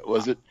know that.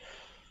 Was it?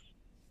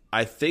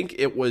 I think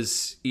it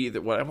was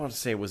either. What I want to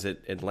say, was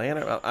it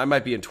Atlanta? I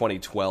might be in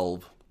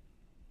 2012.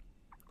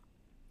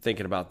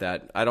 Thinking about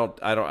that,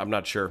 I'm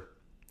not sure.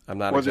 I'm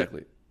not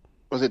exactly.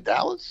 Was it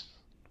Dallas?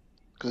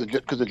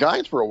 Because the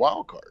Giants were a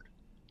wild card.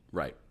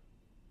 Right.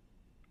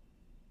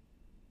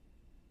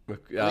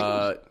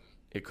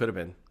 It could have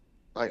been.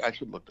 I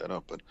should look that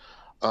up, but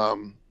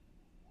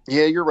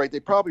yeah, you're right. They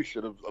probably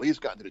should have at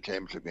least gotten to the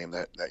championship game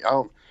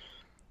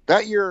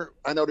that year.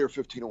 I know they were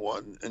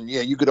 15-1, and yeah,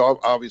 you could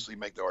obviously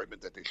make the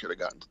argument that they should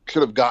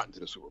have gotten to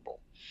the Super Bowl.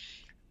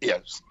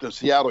 Yes, the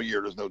Seattle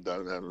year, there's no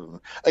doubt.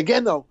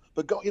 Again, though,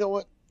 but you know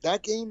what?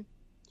 That game,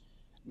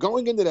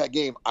 going into that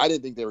game, I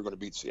didn't think they were going to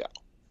beat Seattle.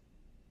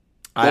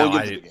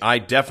 I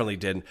definitely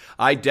didn't.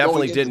 I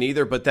definitely didn't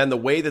either. But then the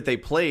way that they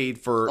played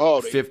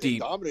for 50, they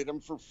dominated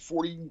them for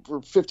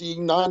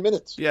 59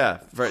 minutes. Yeah,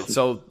 right.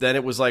 So then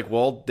it was like,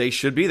 well, they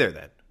should be there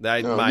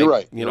then. You're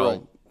right.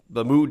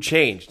 The mood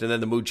changed, and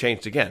then the mood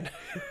changed again.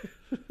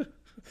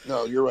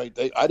 No, you're right.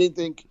 I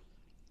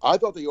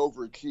thought they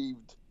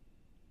overachieved.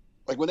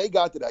 Like when they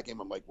got to that game,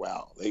 I'm like,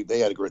 wow, they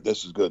had a great.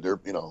 This is good. They're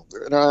probably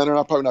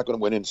not going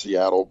to win in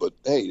Seattle, but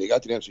hey, they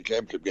got to the NFC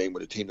Championship game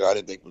with a team that I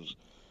didn't think was.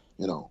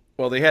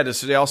 Well, they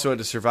also had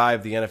to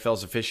survive the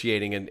NFL's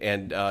officiating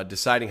and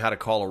deciding how to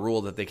call a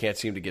rule that they can't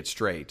seem to get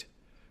straight,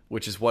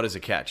 which is what is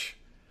a catch.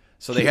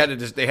 So they had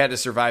to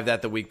survive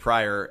that the week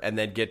prior and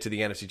then get to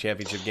the NFC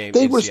Championship game.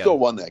 They were still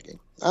won that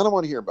game. I don't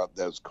want to hear about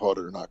that, caught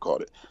it or not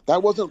caught it.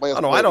 That wasn't last. Oh,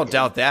 no, I don't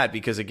doubt that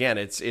because again,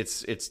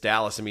 it's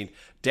Dallas. I mean,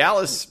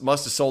 Dallas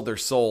must have sold their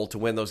soul to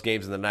win those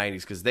games in the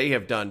 90s because they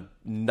have done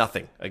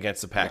nothing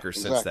against the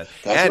Packers since then.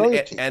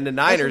 And the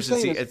Niners,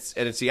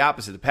 it's the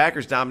opposite. The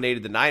Packers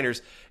dominated the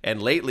Niners,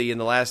 and lately in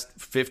the last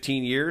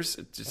 15 years,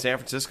 San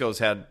Francisco's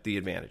had the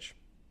advantage.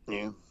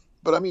 Yeah,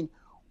 but I mean,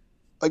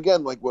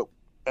 again,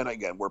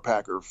 we're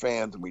Packer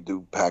fans and we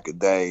do Pack a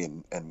Day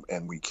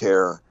and we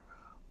care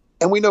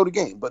and we know the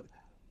game, but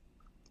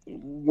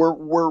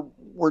we're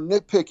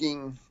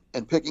nitpicking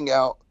and picking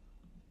out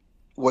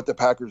what the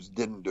Packers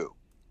didn't do.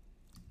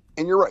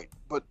 And you're right,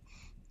 but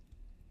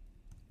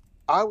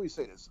I always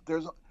say this: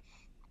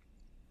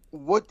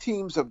 what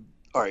teams have?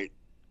 All right,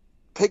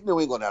 take New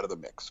England out of the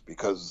mix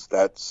because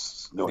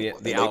that's New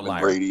England. The outlier.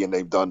 Brady, and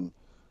they've been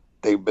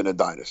a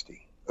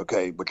dynasty,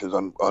 okay, which is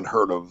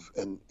unheard of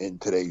in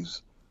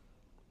today's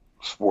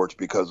sports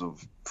because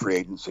of free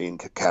agency and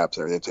caps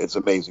and everything. It's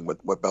amazing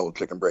what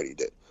Belichick and Brady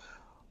did.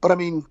 But I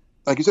mean,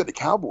 like you said,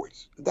 the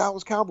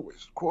Dallas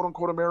Cowboys, quote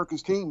unquote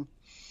America's team,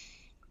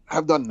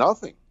 have done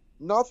nothing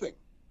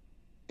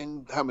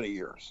in how many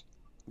years?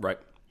 Right.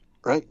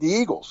 The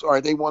Eagles, all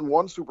right, they won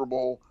one Super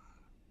Bowl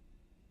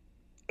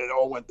it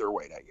all went their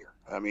way that year.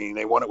 I mean,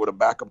 they won it with a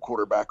backup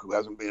quarterback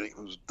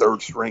who's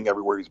third string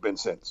everywhere he's been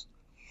since.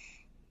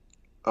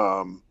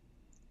 And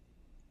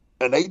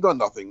they've done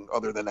nothing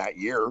other than that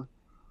year.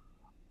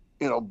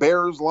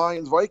 Bears,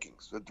 Lions,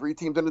 Vikings, the 3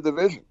 teams in the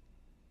division.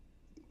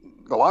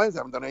 The Lions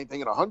haven't done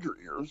anything in 100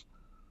 years.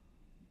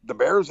 The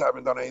Bears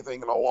haven't done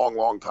anything in a long,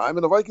 long time,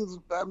 and the Vikings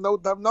have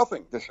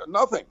nothing.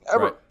 Nothing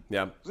ever. Right.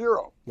 Yeah.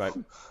 Zero. Right.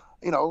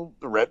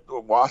 The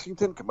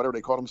Washington, whatever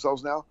they call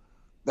themselves now,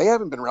 they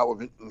haven't been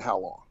relevant in how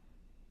long?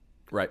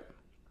 Right.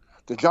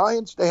 The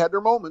Giants, they had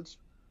their moments,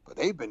 but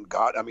they've been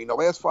the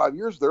last 5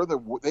 years, they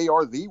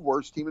are the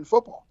worst team in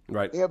football.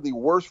 Right. They have the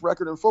worst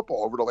record in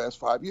football over the last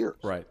 5 years.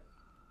 Right.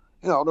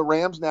 The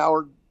Rams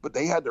now but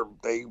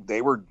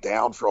they were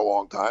down for a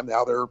long time.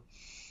 Now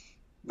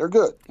they're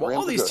good. Well,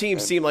 all these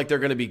teams seem like they're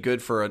going to be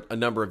good for a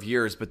number of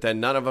years, but then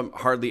none of them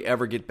hardly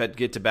ever get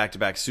to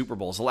back-to-back Super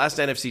Bowls. The last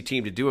NFC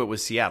team to do it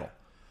was Seattle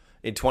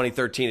in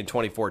 2013 and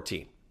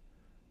 2014.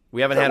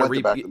 We haven't had a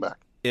repeat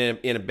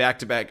in a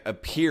back-to-back,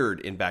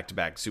 appeared in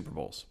back-to-back Super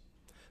Bowls.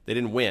 They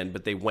didn't win,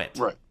 but they went.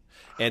 Right.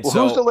 And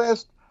so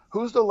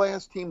who's the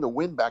last team to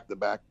win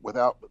back-to-back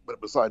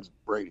besides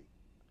Brady?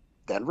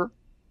 Denver?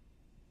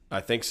 I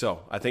think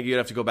so. I think you'd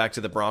have to go back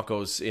to the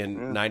Broncos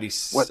in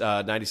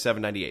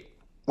 97, 98.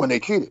 When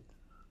they cheated.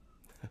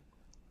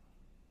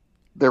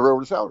 They were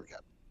over the salary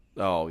cap.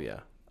 Oh yeah.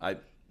 A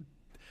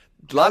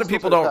lot of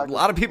people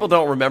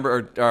don't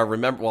remember.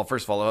 Well,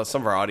 first of all,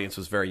 some of our audience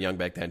was very young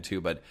back then too.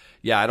 But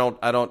yeah,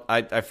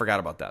 I forgot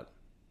about that.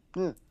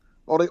 Yeah.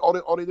 All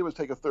they did was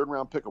take a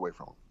 3rd-round pick away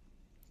from them.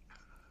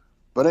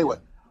 But anyway,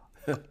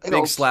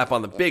 big slap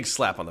on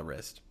the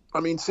wrist. I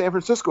mean, San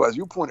Francisco, as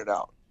you pointed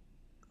out,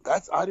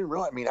 I didn't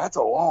realize. I mean, that's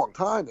a long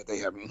time that they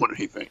haven't won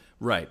anything.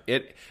 Right.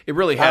 It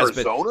really has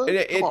Arizona?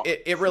 been.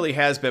 It really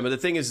has been. But the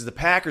thing is the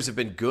Packers have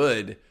been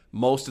good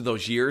most of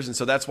those years, and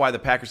so that's why the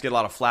Packers get a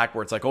lot of flack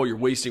where it's like, oh, you're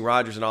wasting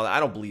Rodgers and all that.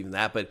 I don't believe in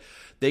that, but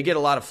they get a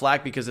lot of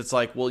flack because it's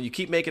like, well, you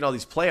keep making all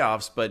these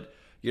playoffs, but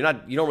you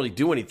don't really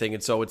do anything,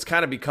 and so it's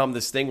kind of become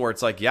this thing where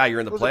it's like, yeah,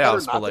 you're in the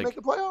playoffs, but like, make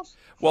the playoffs?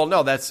 Well,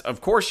 no, that's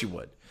of course you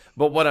would.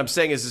 But what I'm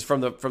saying is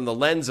from the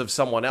lens of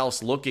someone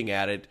else looking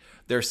at it,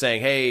 they're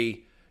saying,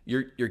 hey,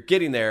 you're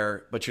getting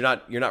there, but you're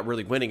not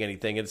really winning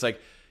anything. And it's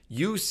like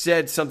you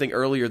said something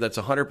earlier that's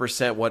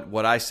 100%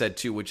 what I said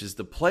too, which is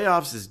the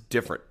playoffs is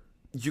different.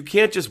 You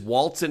can't just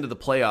waltz into the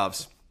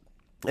playoffs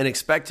and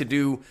expect to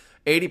do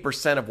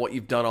 80% of what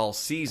you've done all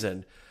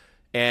season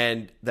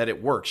and that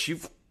it works. You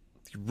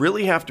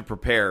really have to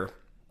prepare.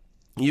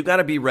 You got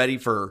to be ready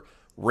for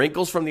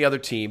wrinkles from the other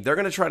team. They're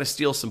going to try to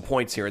steal some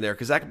points here and there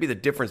because that could be the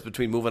difference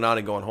between moving on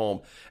and going home.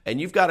 And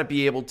you've got to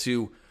be able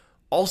to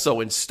also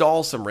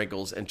install some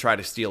wrinkles and try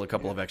to steal a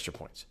couple of extra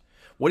points.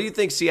 What do you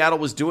think Seattle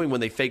was doing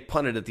when they fake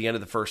punted at the end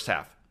of the first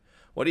half?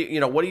 What do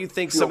you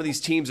think some of these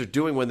teams are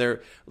doing when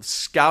they're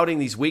scouting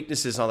these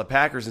weaknesses on the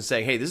Packers and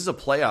saying, hey, this is a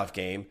playoff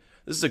game.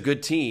 This is a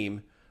good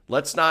team.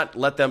 Let's not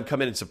let them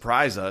come in and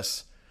surprise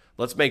us.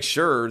 Let's make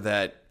sure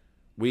that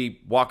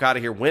we walk out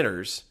of here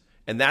winners.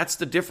 And that's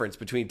the difference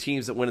between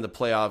teams that win in the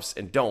playoffs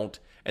and don't.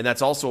 And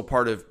that's also a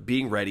part of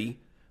being ready,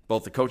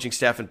 both the coaching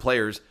staff and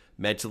players,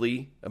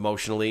 mentally,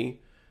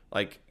 emotionally.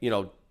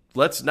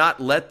 Let's not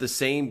let the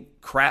same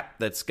crap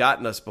that's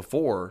gotten us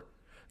before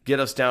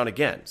get us down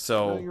again.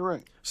 So you're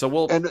right.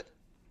 So and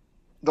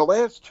the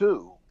last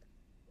two,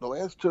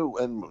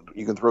 and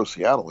you can throw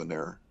Seattle in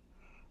there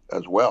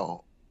as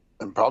well,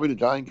 and probably the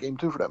Giant game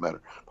too, for that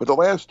matter. But the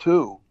last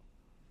two,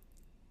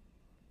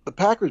 the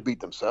Packers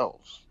beat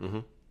themselves. Mm-hmm.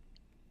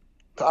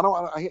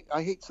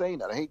 I hate saying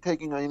that. I hate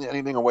taking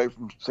anything away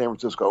from San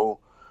Francisco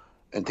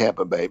and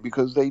Tampa Bay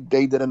because they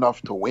did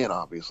enough to win,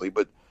 obviously.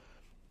 But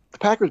the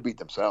Packers beat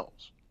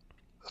themselves,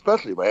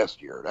 especially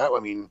last year.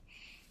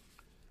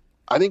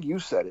 I think you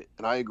said it,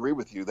 and I agree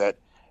with you that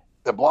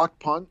the blocked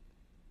punt,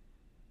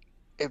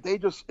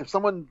 if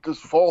someone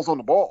just falls on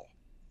the ball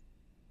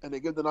and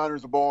they give the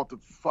Niners the ball at the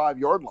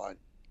 5-yard line,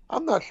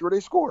 I'm not sure they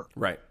score.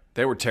 Right.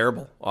 They were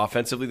terrible.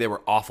 Offensively, they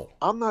were awful.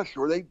 I'm not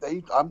sure they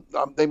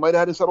might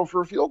have had to settle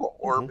for a field goal,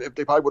 or if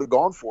they probably would have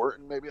gone for it,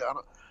 and maybe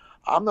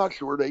I'm not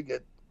sure they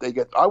get.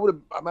 I would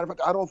have. As a matter of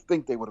fact, I don't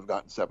think they would have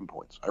gotten 7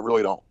 points. I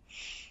really don't.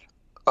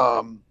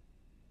 And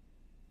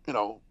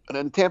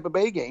then the Tampa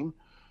Bay game.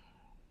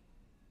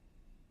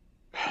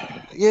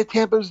 Yeah,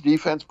 Tampa's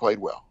defense played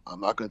well.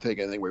 I'm not going to take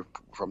anything away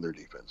from their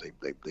defense.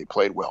 They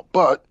played well,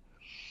 but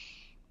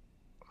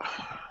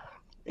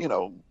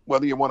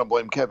whether you want to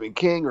blame Kevin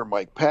King or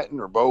Mike Patton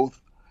or both,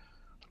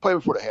 play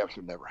before the half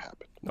should never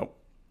happen. Nope.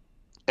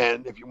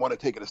 And if you want to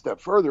take it a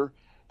step further,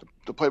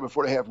 the play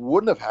before the half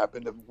wouldn't have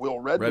happened if Will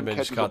Redmond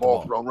catches the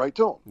ball thrown right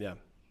to him.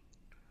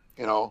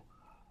 Yeah.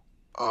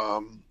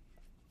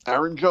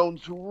 Aaron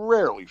Jones, who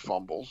rarely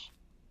fumbles.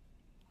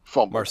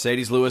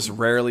 Mercedes Lewis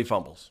rarely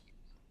fumbles.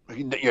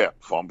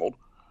 Fumbled.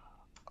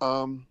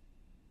 And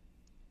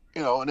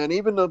then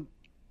even the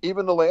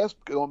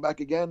last, going back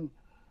again,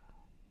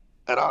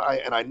 and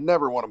I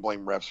never want to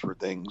blame refs for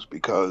things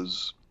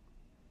because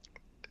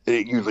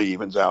it usually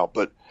evens out.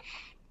 But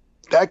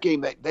that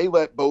game, they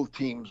let both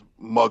teams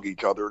mug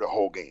each other the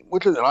whole game,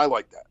 and I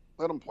like that.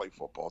 Let them play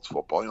football. It's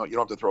football. You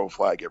don't have to throw a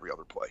flag every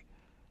other play.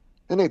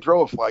 And they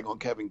throw a flag on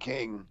Kevin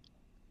King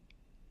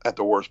at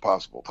the worst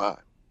possible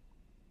time.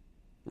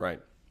 Right.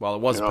 Well,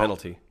 it was a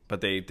penalty, but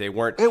they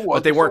weren't. It was,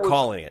 but they weren't so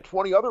calling it.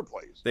 20 other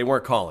plays. They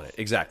weren't calling it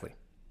exactly.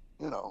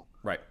 Right.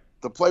 Right.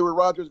 The play where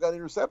Rodgers got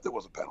intercepted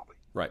was a penalty.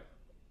 Right.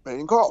 They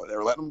didn't call it. They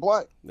were letting him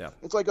play. Yeah.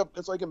 It's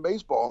like in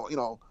baseball.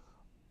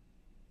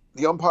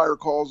 The umpire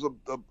calls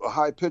a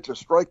high pitch a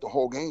strike the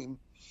whole game,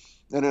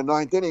 and in the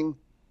ninth inning,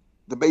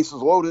 the bases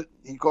loaded.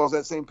 He calls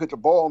that same pitch a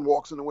ball and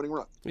walks in the winning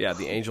run. Yeah,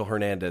 the Angel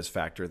Hernandez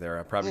factor there.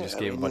 I probably just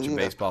gave a bunch of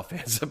baseball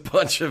fans a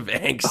bunch of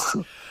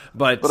angst.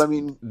 But I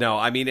mean, no,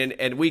 I mean,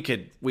 and we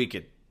could,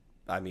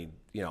 I mean,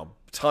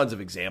 tons of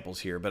examples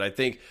here. But I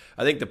think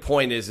the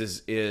point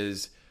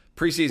is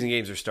preseason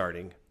games are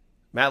starting.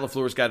 Matt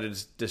LaFleur's got a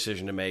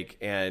decision to make,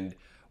 and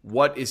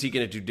what is he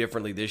going to do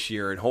differently this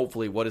year? And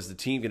hopefully, what is the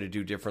team going to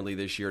do differently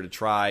this year to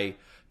try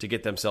to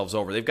get themselves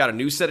over? They've got a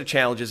new set of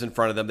challenges in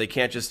front of them. They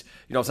can't just,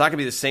 it's not going to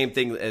be the same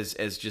thing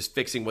as just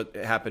fixing what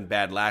happened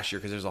bad last year,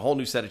 because there's a whole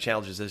new set of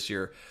challenges this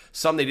year.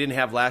 Some they didn't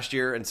have last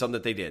year and some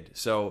that they did.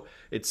 So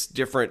it's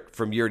different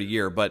from year to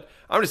year. But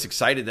I'm just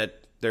excited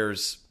that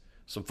there's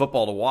some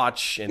football to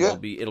watch, and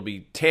it'll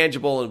be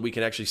tangible, and we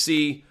can actually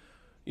see,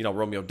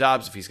 Romeo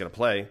Doubs, if he's going to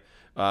play.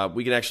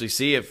 We can actually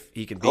see if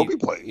he can beat,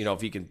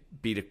 if he can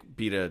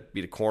beat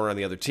a corner on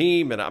the other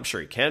team, and I'm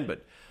sure he can.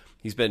 But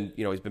he's been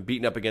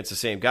beaten up against the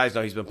same guys.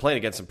 Now he's been playing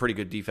against some pretty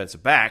good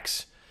defensive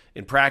backs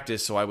in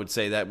practice, so I would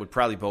say that would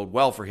probably bode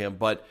well for him.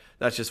 But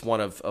that's just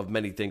one of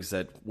many things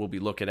that we'll be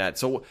looking at.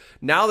 So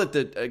now that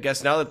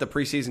the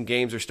preseason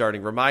games are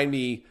starting, remind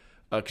me,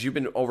 because you've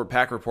been over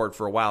Pack Report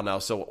for a while now.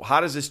 So how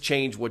does this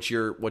change what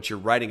you're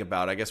writing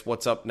about? I guess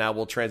what's up now.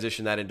 We'll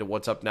transition that into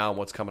what's up now and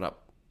what's coming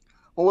up.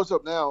 Well, what's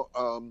up now?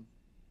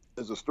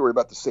 Is a story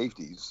about the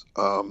safeties.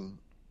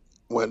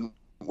 When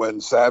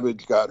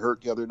Savage got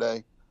hurt the other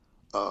day,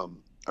 I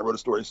wrote a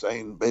story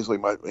saying basically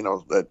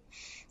that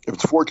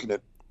it's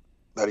fortunate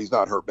that he's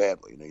not hurt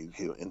badly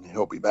and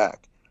he'll be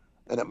back.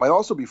 And it might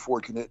also be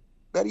fortunate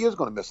that he is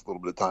going to miss a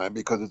little bit of time,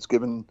 because it's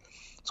going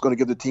to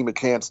give the team a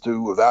chance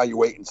to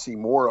evaluate and see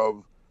more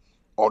of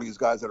all these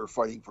guys that are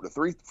fighting for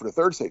the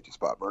third safety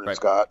spot. Vernon right.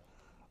 Scott,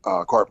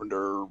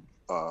 Carpenter,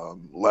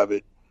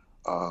 Levitt,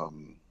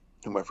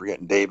 who am I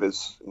forgetting?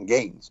 Davis and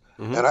Gaines.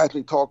 Mm-hmm. And I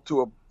actually talked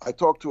to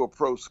a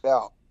pro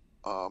scout,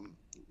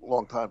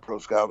 longtime pro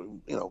scout,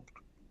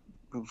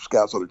 who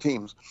scouts other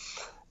teams,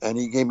 and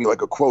he gave me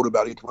like a quote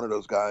about each one of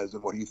those guys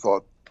and what he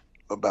thought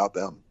about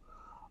them,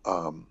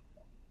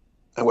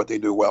 and what they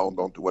do well and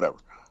don't do whatever.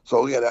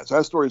 So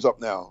that story's up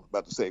now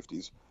about the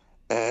safeties,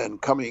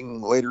 and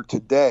coming later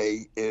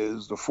today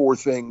is the 4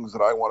 things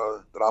that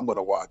I'm going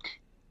to watch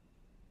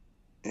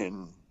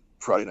in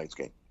Friday night's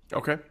game.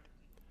 Okay.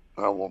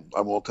 I won't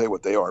tell you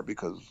what they are,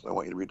 because I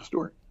want you to read the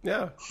story.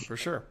 Yeah, for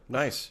sure.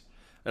 Nice.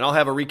 And I'll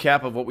have a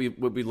recap of what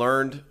we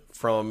learned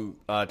from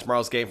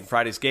tomorrow's game, from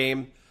Friday's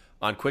game,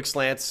 on Quick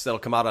Slants. That'll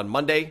come out on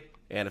Monday.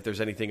 And if there's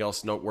anything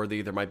else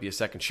noteworthy, there might be a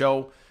second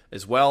show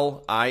as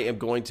well. I am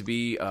going to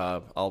be,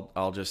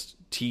 I'll just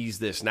tease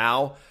this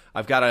now.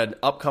 I've got an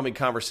upcoming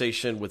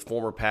conversation with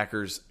former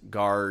Packers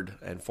guard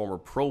and former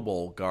Pro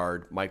Bowl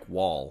guard Mike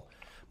Wall.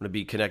 I'm going to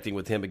be connecting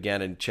with him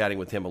again and chatting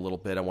with him a little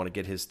bit. I want to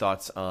get his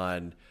thoughts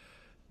on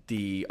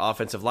the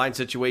offensive line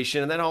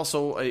situation, and then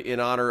also in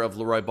honor of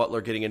Leroy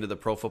Butler getting into the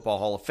Pro Football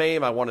Hall of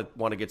Fame, I want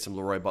to get some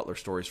Leroy Butler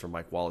stories from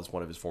Mike Wall as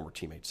one of his former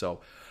teammates.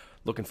 So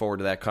looking forward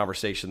to that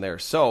conversation there.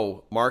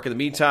 So, Mark, in the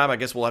meantime, I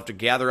guess we'll have to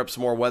gather up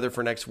some more weather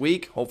for next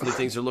week. Hopefully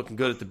things are looking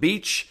good at the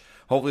beach.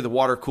 Hopefully the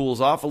water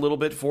cools off a little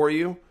bit for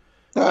you.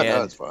 No,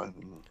 that's fine.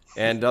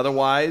 And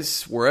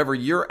otherwise, wherever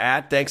you're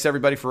at, thanks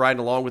everybody for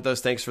riding along with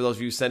us. Thanks for those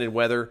of you who send in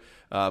weather.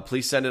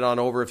 Please send it on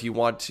over if you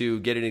want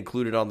to get it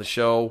included on the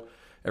show.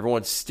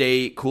 Everyone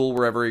stay cool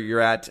wherever you're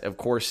at. Of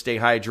course, stay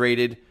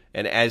hydrated.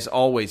 And as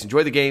always,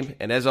 enjoy the game.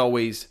 And as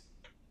always,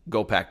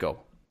 go Pack Go.